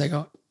doctors, I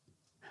go,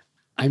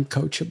 I'm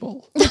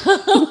coachable.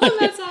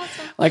 That's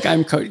awesome. Like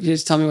I'm coach. You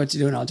just tell me what to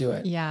do and I'll do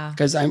it. Yeah.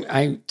 Because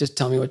I just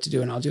tell me what to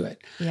do and I'll do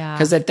it. Yeah.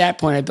 Because at that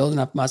point I built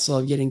enough muscle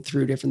of getting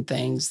through different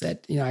things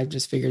that, I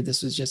just figured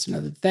this was just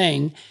another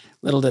thing.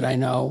 Little did I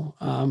know,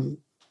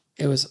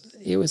 it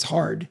was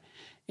hard.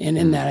 And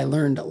in that I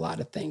learned a lot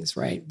of things.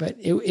 Right. But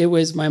it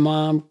was my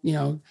mom,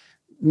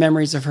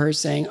 memories of her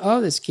saying,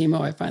 oh, this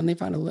chemo, I finally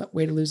found a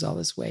way to lose all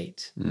this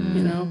weight,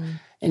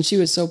 and she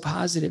was so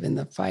positive in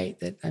the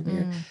fight that I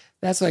figured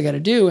that's what I got to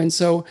do. And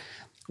so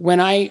when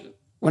I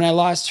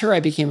lost her,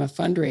 I became a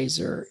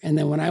fundraiser. And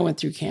then when I went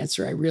through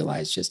cancer, I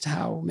realized just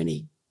how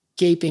many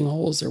gaping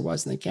holes there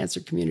was in the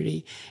cancer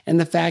community. And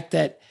the fact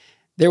that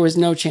there was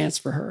no chance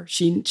for her.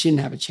 She didn't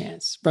have a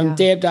chance. From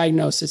day of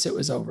diagnosis, it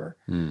was over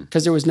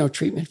because there was no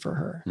treatment for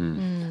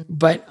her.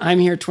 But I'm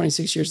here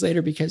 26 years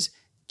later because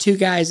 2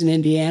 guys in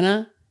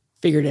Indiana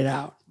figured it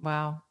out.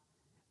 Wow.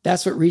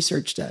 That's what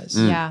research does.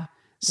 Yeah.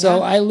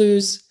 So I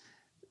lose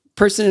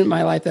person in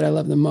my life that I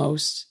love the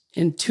most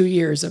in 2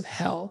 years of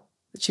hell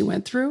that she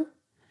went through.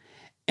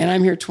 And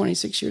I'm here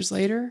 26 years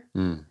later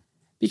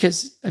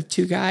because of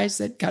 2 guys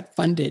that got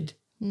funded.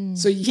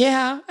 So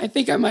I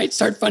think I might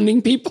start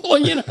funding people,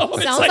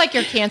 Sounds like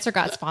your cancer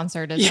got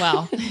sponsored as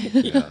well.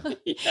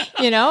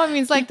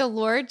 It's like the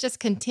Lord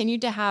just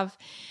continued to have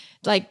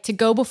like to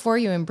go before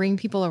you and bring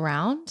people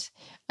around.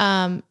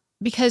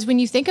 Because when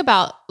you think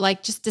about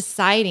like just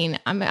deciding,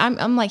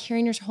 I'm like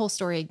hearing your whole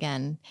story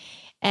again.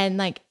 And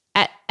like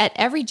at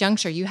every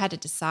juncture, you had to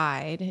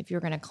decide if you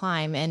were going to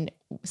climb. And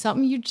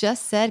something you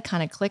just said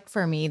kind of clicked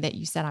for me that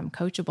you said, I'm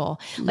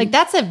coachable. Like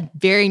that's a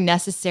very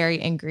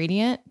necessary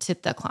ingredient to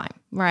the climb,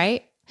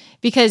 right?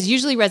 Because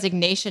usually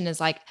resignation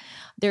is like,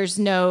 there's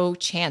no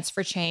chance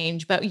for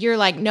change, but you're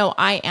like, no,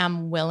 I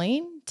am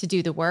willing to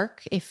do the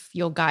work. If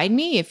you'll guide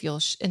me, if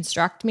you'll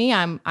instruct me,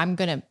 I'm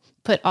going to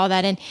put all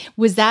that in.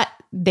 Was that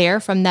there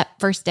from that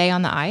first day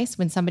on the ice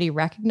when somebody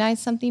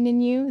recognized something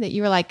in you that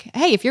you were like,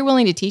 hey, if you're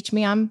willing to teach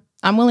me,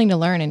 I'm willing to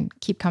learn and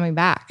keep coming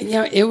back?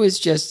 It was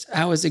just,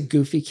 I was a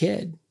goofy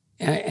kid.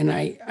 And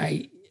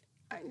I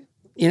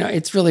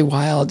it's really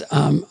wild.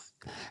 I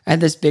had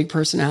this big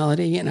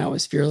personality and I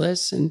was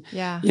fearless. And,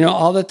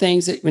 all the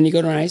things that when you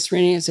go to an ice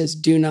training, it says,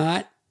 do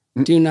not.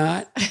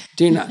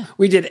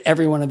 We did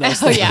every one of those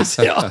things,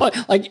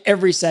 like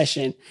every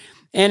session.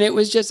 And it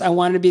was just, I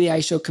wanted to be the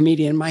ice show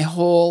comedian. My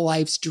whole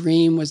life's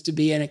dream was to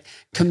be a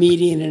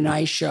comedian in an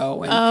ice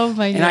show. And,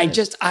 and I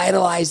just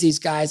idolized these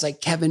guys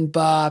like Kevin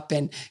Bupp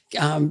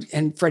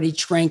and Freddie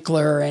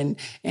Trankler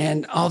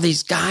and all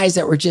these guys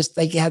that were just,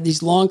 they had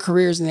these long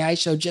careers in the ice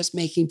show, just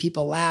making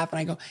people laugh. And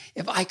I go,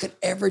 if I could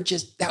ever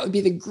that would be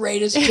the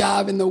greatest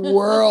job in the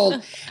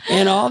world.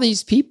 And all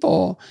these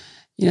people,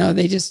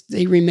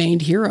 they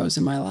remained heroes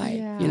in my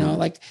life.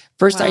 Like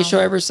first ice show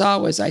I ever saw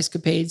was Ice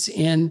Capades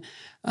in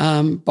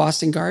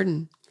Boston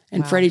Garden.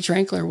 And Freddie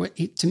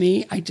Trankler, to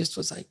me, I just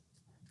was like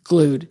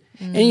glued.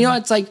 And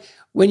it's like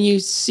when you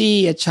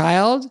see a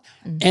child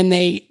and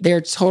they're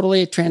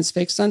totally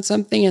transfixed on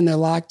something and they're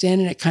locked in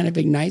and it kind of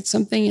ignites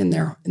something in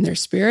their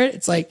spirit.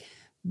 It's like,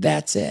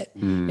 that's it.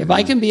 If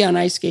I can be on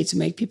ice skates and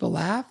make people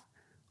laugh,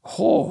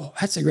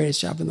 that's the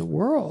greatest job in the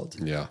world.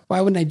 Yeah. Why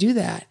wouldn't I do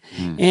that?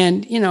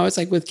 And, it's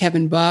like with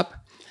Kevin Bupp,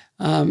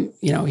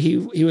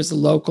 he was a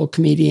local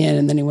comedian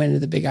and then he went into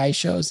the big ice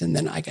shows and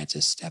then I got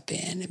to step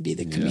in and be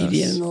the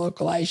comedian in the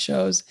local ice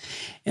shows.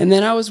 And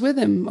then I was with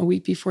him a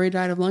week before he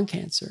died of lung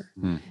cancer.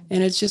 And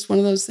it's just one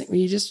of those things where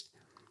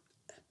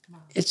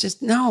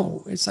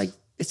it's like,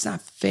 it's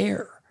not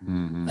fair.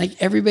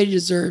 Like everybody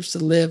deserves to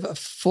live a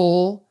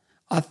full,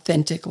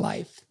 authentic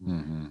life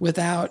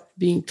without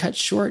being cut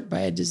short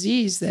by a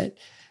disease that,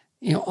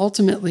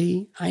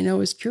 ultimately I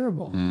know is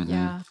curable.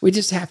 Yeah. We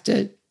just have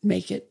to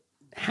make it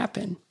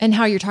happen. And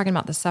how you're talking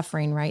about the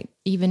suffering, right?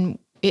 Even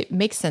it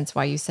makes sense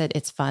why you said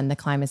it's fun. The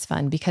climb is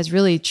fun because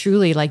really,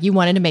 truly, like you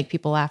wanted to make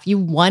people laugh. You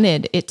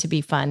wanted it to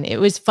be fun. It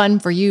was fun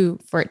for you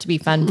for it to be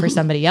fun for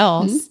somebody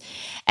else.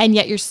 And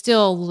yet you're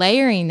still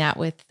layering that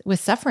with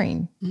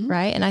suffering,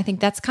 right? And I think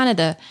that's kind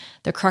of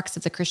the crux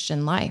of the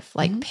Christian life,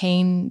 like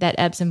pain that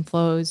ebbs and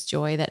flows,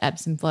 joy that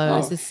ebbs and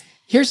flows.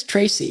 Here's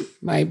Tracy,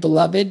 my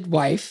beloved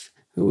wife,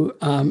 who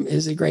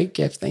is a great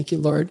gift. Thank you,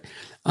 Lord.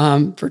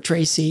 For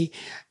Tracy,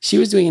 she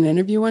was doing an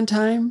interview one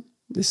time.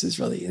 This is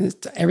really,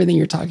 everything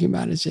you're talking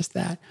about is just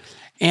that.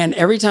 And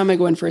every time I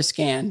go in for a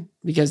scan,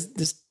 because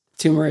this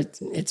tumor,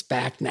 it's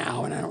back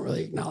now, and I don't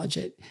really acknowledge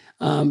it.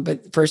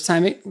 But first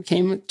time it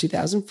came in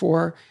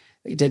 2004,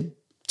 they did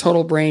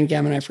total brain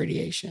gamma knife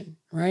radiation,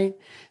 right?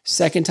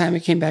 Second time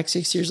it came back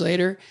 6 years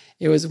later,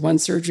 it was one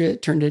surgery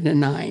that turned into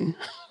 9.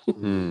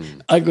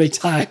 Ugly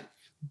time,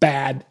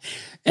 bad.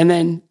 And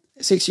then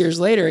 6 years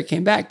later, it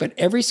came back. But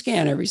every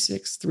scan, every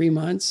 3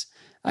 months,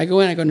 I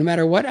go in, I go, no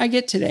matter what I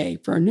get today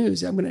for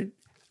news, I'm going to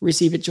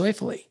receive it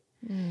joyfully.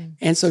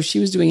 And so she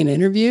was doing an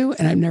interview,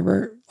 and I've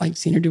never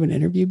seen her do an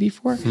interview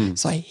before.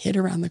 So I hid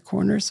around the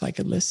corner so I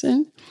could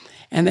listen.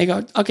 And they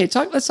go, okay,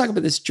 let's talk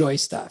about this joy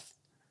stuff.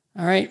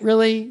 All right,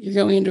 really? You're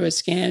going into a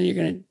scan, you're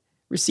going to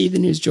receive the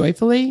news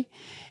joyfully?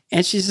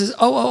 And she says,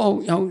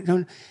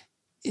 no.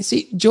 You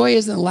see, joy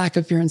isn't a lack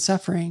of fear and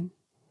suffering.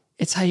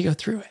 It's how you go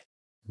through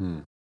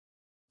it.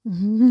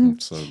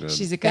 So good.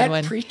 She's a good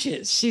one. That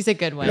preaches. She's a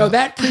good one.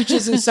 That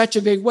preaches in such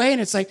a big way.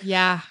 And it's like,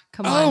 yeah,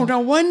 come on. oh, no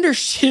wonder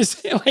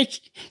she's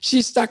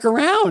stuck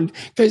around.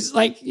 Because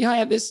I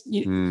have this,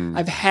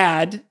 I've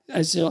had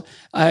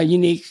a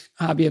unique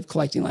hobby of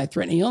collecting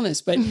life-threatening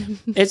illness, but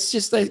it's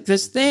just like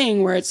this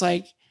thing where it's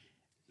like,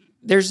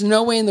 there's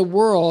no way in the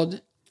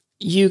world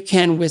you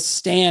can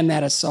withstand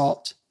that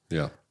assault.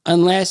 Yeah.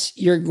 Unless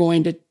you're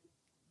going to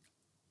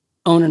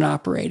own and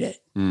operate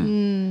it.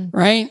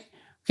 Right?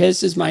 Okay,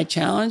 this is my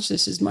challenge.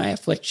 This is my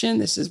affliction.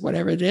 This is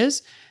whatever it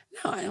is.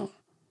 No, I don't.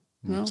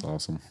 No. That's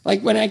awesome.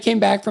 Like when I came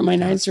back from my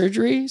 9th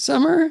surgery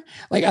summer,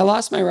 I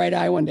lost my right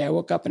eye one day. I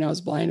woke up and I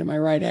was blind in my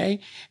right eye.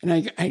 And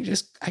I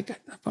got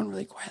the phone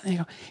really quietly. I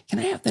go, can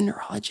I have the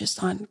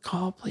neurologist on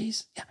call,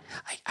 please? Yeah.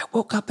 I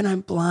woke up and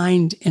I'm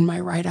blind in my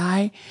right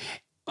eye.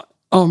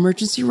 Oh,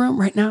 emergency room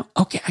right now?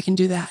 Okay, I can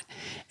do that.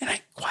 And I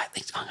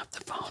quietly hung up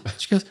the phone.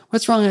 She goes,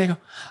 what's wrong? And I go,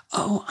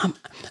 oh,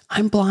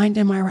 I'm blind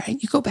in my right.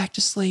 You go back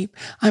to sleep.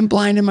 I'm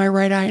blind in my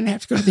right eye and I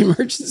have to go to the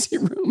emergency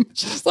room.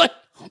 She's like,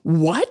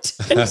 what?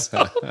 And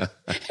so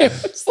it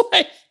was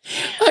like,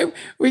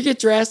 we get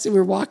dressed and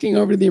we're walking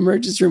over to the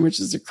emergency room, which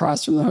is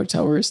across from the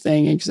hotel we were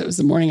staying in, because it was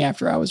the morning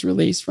after I was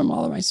released from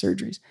all of my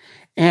surgeries.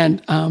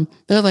 And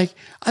they're like,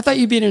 I thought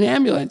you'd be in an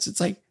ambulance. It's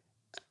like,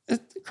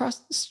 across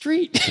the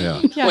street. Yeah.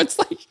 It's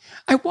like,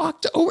 I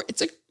walked over.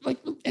 It's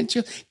and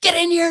she goes, get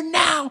in here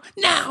now.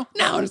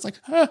 And it's like,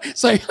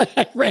 so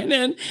I ran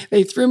in.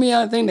 They threw me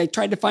out of the thing. They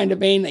tried to find a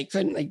vein. They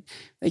couldn't.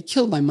 They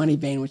killed my money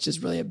vein, which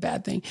is really a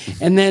bad thing.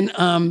 And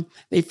then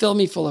they filled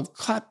me full of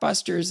clot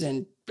busters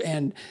and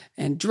blood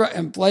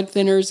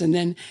thinners. And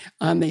then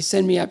they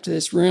send me up to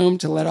this room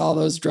to let all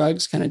those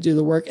drugs kind of do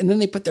the work. And then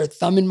they put their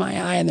thumb in my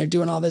eye and they're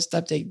doing all this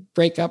stuff to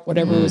break up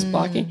whatever was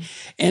blocking.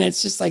 And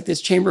it's just like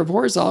this chamber of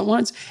horrors all at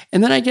once.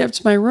 And then I get up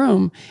to my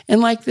room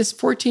and this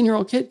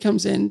 14-year-old kid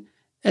comes in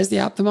as the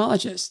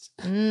ophthalmologist.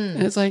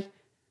 And it's like,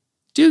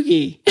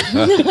 Doogie.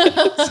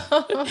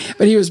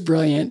 But he was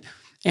brilliant.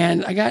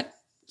 And I got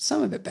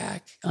some of it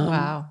back.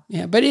 Wow.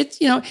 Yeah. But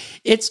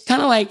it's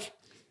kind of like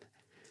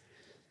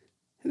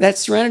that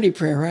serenity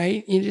prayer,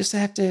 right? You just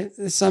have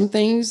to, some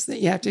things that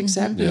you have to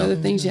accept, and other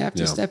things you have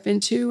to step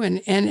into.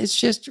 And it's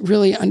just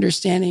really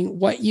understanding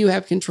what you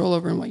have control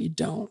over and what you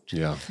don't.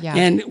 Yeah.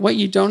 And what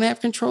you don't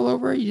have control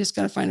over, you just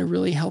got to find a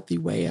really healthy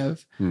way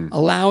of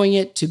allowing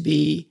it to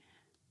be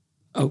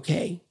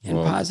okay and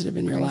positive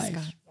in your life.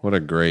 God. What a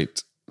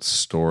great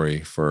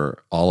story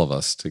for all of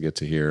us to get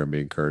to hear and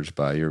be encouraged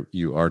by.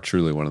 You are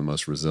truly one of the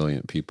most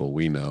resilient people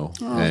we know.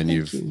 And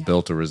you've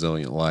built a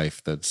resilient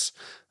life that's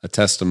a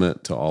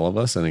testament to all of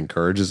us and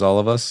encourages all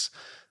of us.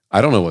 I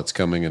don't know what's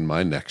coming in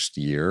my next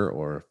year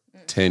or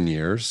 10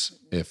 years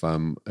if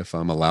I'm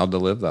allowed to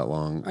live that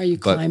long. Are you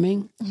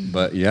climbing?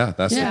 But yeah,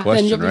 that's the Then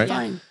question, you'll be right?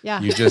 fine. Yeah.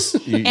 You just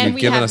and you've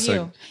we given have us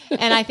you.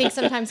 And I think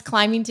sometimes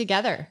climbing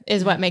together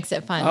is what makes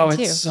it fun Oh,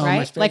 too, it's so right?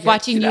 much Like bigger.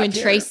 watching Get you up and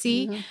here.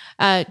 Tracy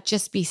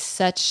just be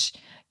such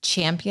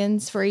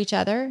champions for each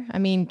other. I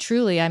mean,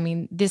 truly,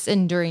 this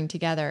enduring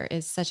together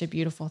is such a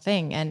beautiful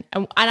thing. And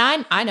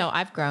I know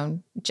I've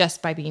grown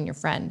just by being your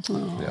friend,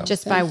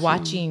 just by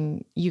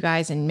watching you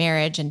guys in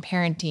marriage and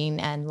parenting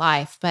and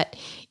life, but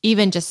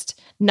even just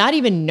not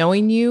even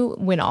knowing you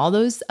when all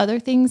those other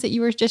things that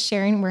you were just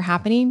sharing were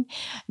happening,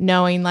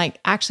 knowing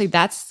actually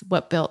that's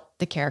what built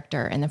the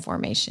character and the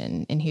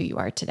formation in who you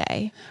are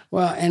today.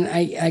 Well, and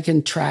I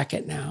can track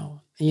it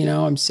now.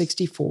 I'm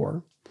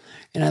 64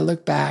 and I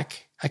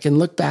can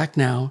look back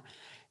now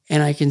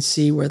and I can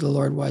see where the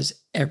Lord was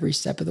every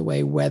step of the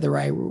way, whether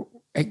I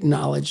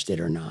acknowledged it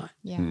or not.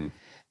 Yeah.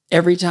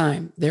 Every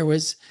time there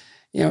was,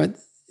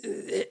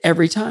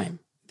 every time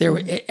there,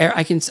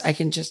 I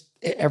can just,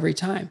 every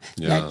time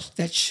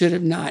that should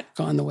have not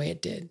gone the way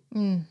it did,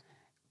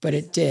 but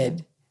it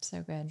did.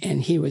 So good.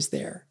 And he was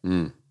there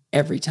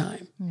every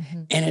time.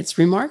 And it's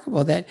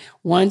remarkable that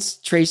once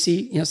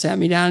Tracy, sat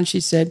me down and she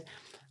said,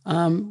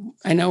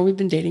 I know we've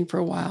been dating for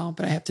a while,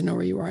 but I have to know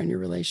where you are in your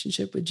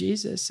relationship with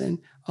Jesus. And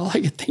all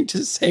I could think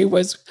to say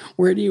was,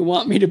 where do you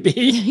want me to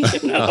be?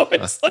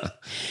 It's like,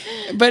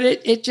 but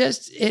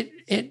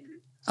it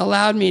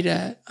allowed me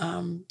to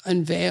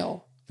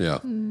unveil Yeah.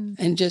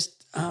 and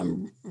just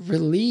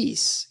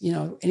release,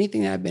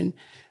 anything that I've been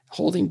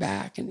holding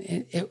back. And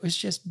it was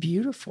just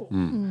beautiful,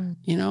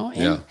 you know?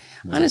 And Yeah.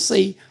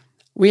 honestly,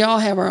 we all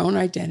have our own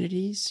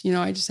identities. You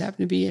know, I just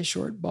happen to be a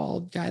short,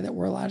 bald guy that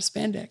wore a lot of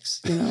spandex,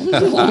 you know,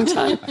 for a long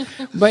time.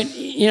 But,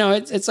 you know,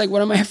 it's like,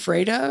 what am I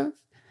afraid of?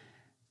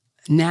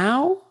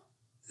 Now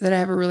that I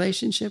have a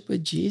relationship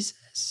with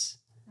Jesus,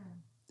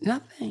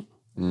 nothing.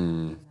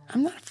 I'm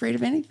not afraid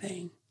of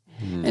anything.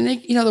 And they,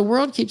 you know, the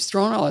world keeps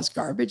throwing all this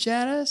garbage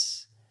at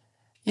us.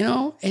 You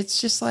know,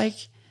 it's just like,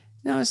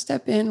 no,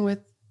 step in with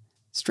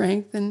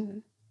strength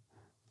and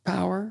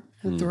power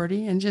and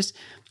authority, and just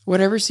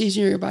whatever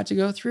season you're about to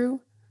go through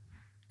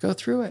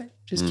it.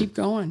 Just keep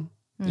going.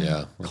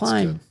 Yeah.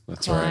 Climb.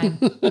 That's Climb.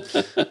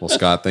 right. Well,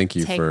 Scott, thank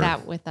you Take for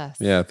that with us.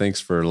 Yeah, thanks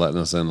for letting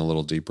us in a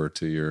little deeper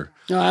to your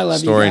No, I love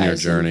story you and your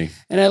guys. journey.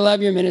 And I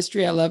love your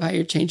ministry. I love how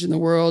you're changing the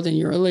world, and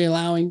you're really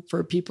allowing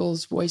for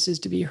people's voices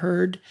to be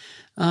heard,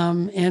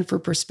 and for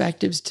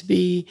perspectives to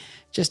be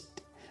just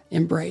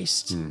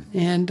embraced.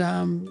 And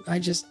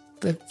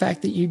the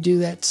fact that you do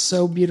that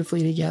so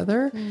beautifully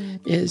together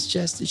is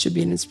just, it should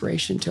be an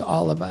inspiration to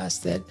all of us,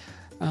 that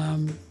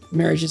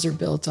marriages are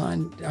built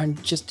on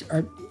just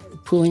our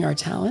pooling our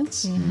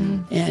talents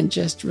and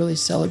just really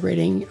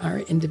celebrating our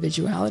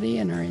individuality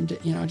and our,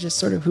 you know, just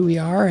sort of who we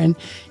are,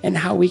 and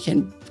how we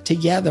can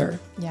together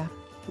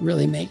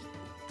really make,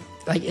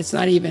 like, it's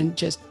not even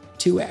just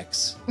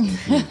 2x,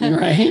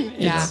 right?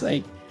 Yeah. It's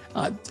like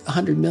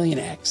 100 million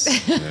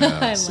X. Yeah.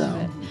 I So,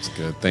 love it. It's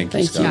good. Thank you,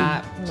 Thank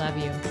Scott. you. Scott, love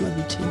you. Love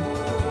you too.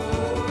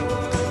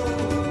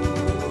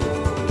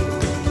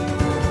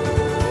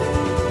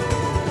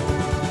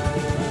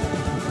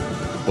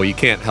 Well, you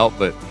can't help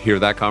but hear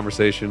that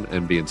conversation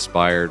and be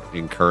inspired,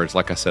 encouraged.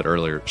 Like I said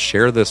earlier,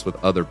 share this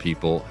with other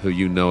people who,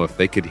 you know, if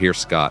they could hear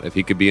Scott, if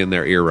he could be in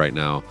their ear right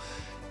now,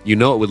 you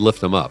know, it would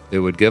lift them up. It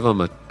would give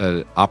them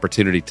an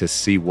opportunity to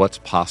see what's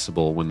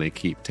possible when they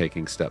keep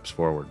taking steps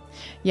forward.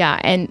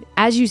 Yeah. And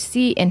as you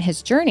see in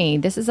his journey,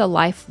 this is a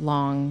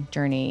lifelong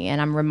journey.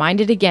 And I'm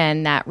reminded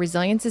again that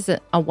resilience is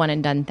a one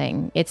and done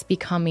thing. It's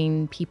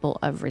becoming people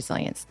of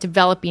resilience,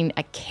 developing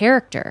a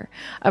character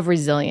of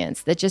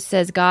resilience that just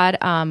says, God,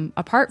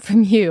 apart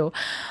from you,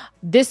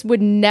 this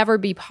would never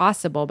be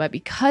possible. But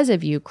because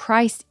of you,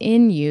 Christ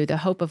in you, the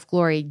hope of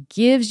glory,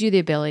 gives you the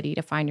ability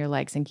to find your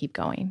legs and keep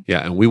going.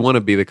 Yeah, and we want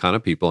to be the kind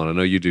of people, and I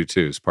know you do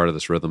too, as part of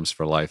this Rhythms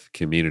for Life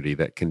community,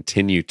 that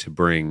continue to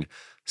bring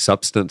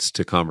substance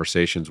to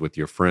conversations with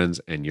your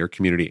friends and your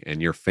community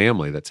and your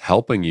family, that's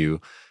helping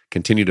you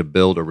continue to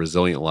build a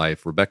resilient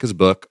life. Rebecca's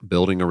book,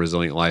 Building a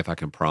Resilient Life, I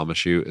can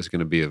promise you, is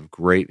going to be of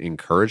great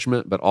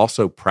encouragement, but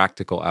also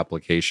practical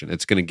application.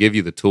 It's going to give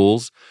you the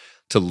tools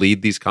to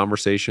lead these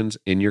conversations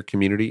in your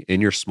community,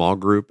 in your small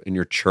group, in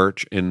your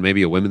church, in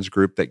maybe a women's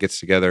group that gets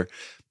together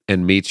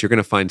and meets. You're going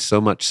to find so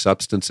much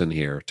substance in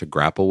here to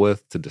grapple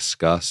with, to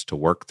discuss, to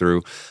work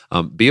through.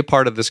 Be a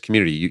part of this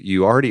community.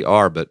 You already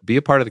are, but be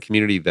a part of the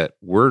community that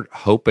we're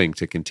hoping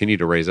to continue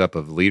to raise up,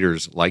 of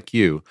leaders like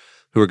you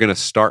who are going to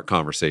start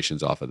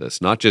conversations off of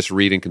this. Not just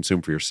read and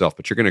consume for yourself,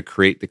 but you're going to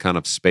create the kind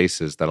of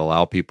spaces that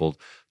allow people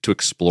to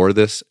explore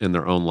this in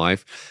their own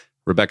life.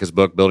 Rebecca's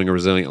book, Building a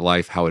Resilient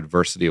Life, How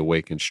Adversity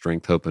Awakens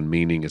Strength, Hope, and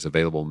Meaning, is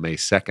available May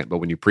 2nd. But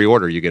when you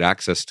pre-order, you get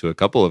access to a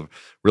couple of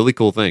really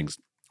cool things.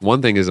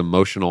 One thing is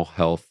emotional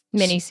health.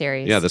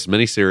 Mini-series. Yeah, this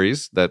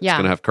mini-series that's Yeah.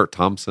 going to have Kurt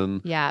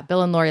Thompson. Yeah,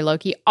 Bill and Lori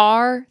Loki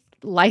are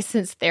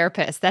licensed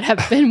therapists that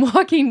have been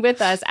walking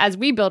with us as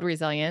we build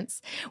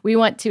resilience. We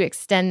want to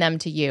extend them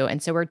to you.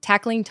 And so we're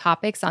tackling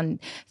topics on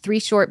 3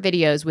 short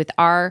videos with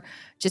our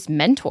just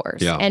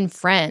mentors and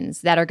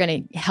friends that are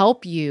going to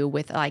help you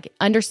with, like,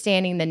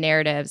 understanding the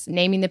narratives,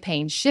 naming the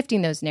pain,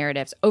 shifting those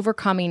narratives,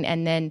 overcoming,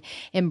 and then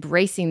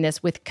embracing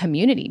this with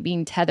community,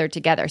 being tethered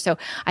together. So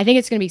I think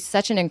it's going to be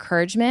such an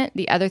encouragement.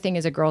 The other thing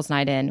is a girls'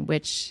 night in,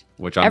 which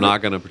I'm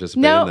not going to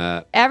participate in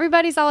that.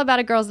 Everybody's all about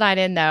a girls' night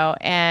in, though.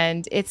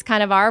 And it's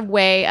kind of our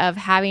way of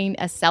having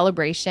a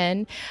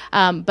celebration,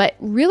 but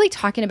really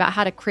talking about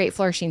how to create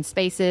flourishing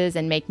spaces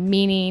and make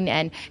meaning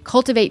and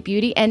cultivate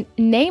beauty and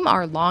name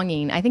our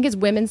longing. I think as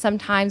women,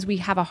 sometimes we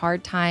have a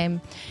hard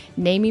time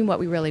naming what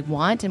we really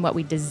want and what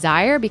we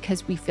desire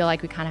because we feel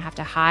like we kind of have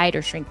to hide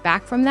or shrink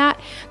back from that.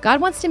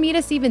 God wants to meet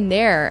us even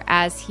there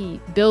as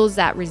he builds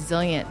that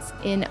resilience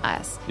in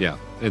us. Yeah.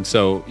 And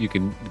so you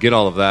can get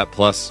all of that,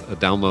 plus a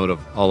download of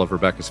all of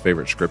Rebecca's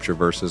favorite scripture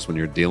verses when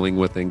you're dealing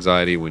with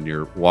anxiety, when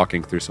you're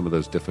walking through some of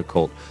those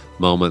difficult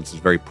moments.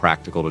 It's very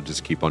practical to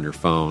just keep on your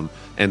phone.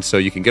 And so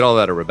you can get all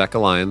that at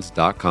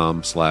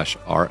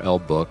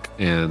RebeccaLyons.com/RLbook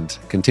and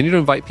continue to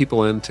invite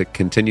people in to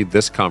continue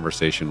this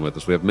conversation with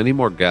us. We have many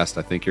more guests.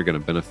 I think you're going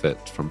to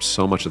benefit from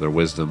so much of their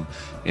wisdom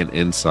and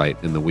insight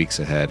in the weeks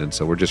ahead. And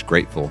so we're just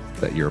grateful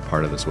that you're a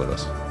part of this with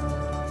us.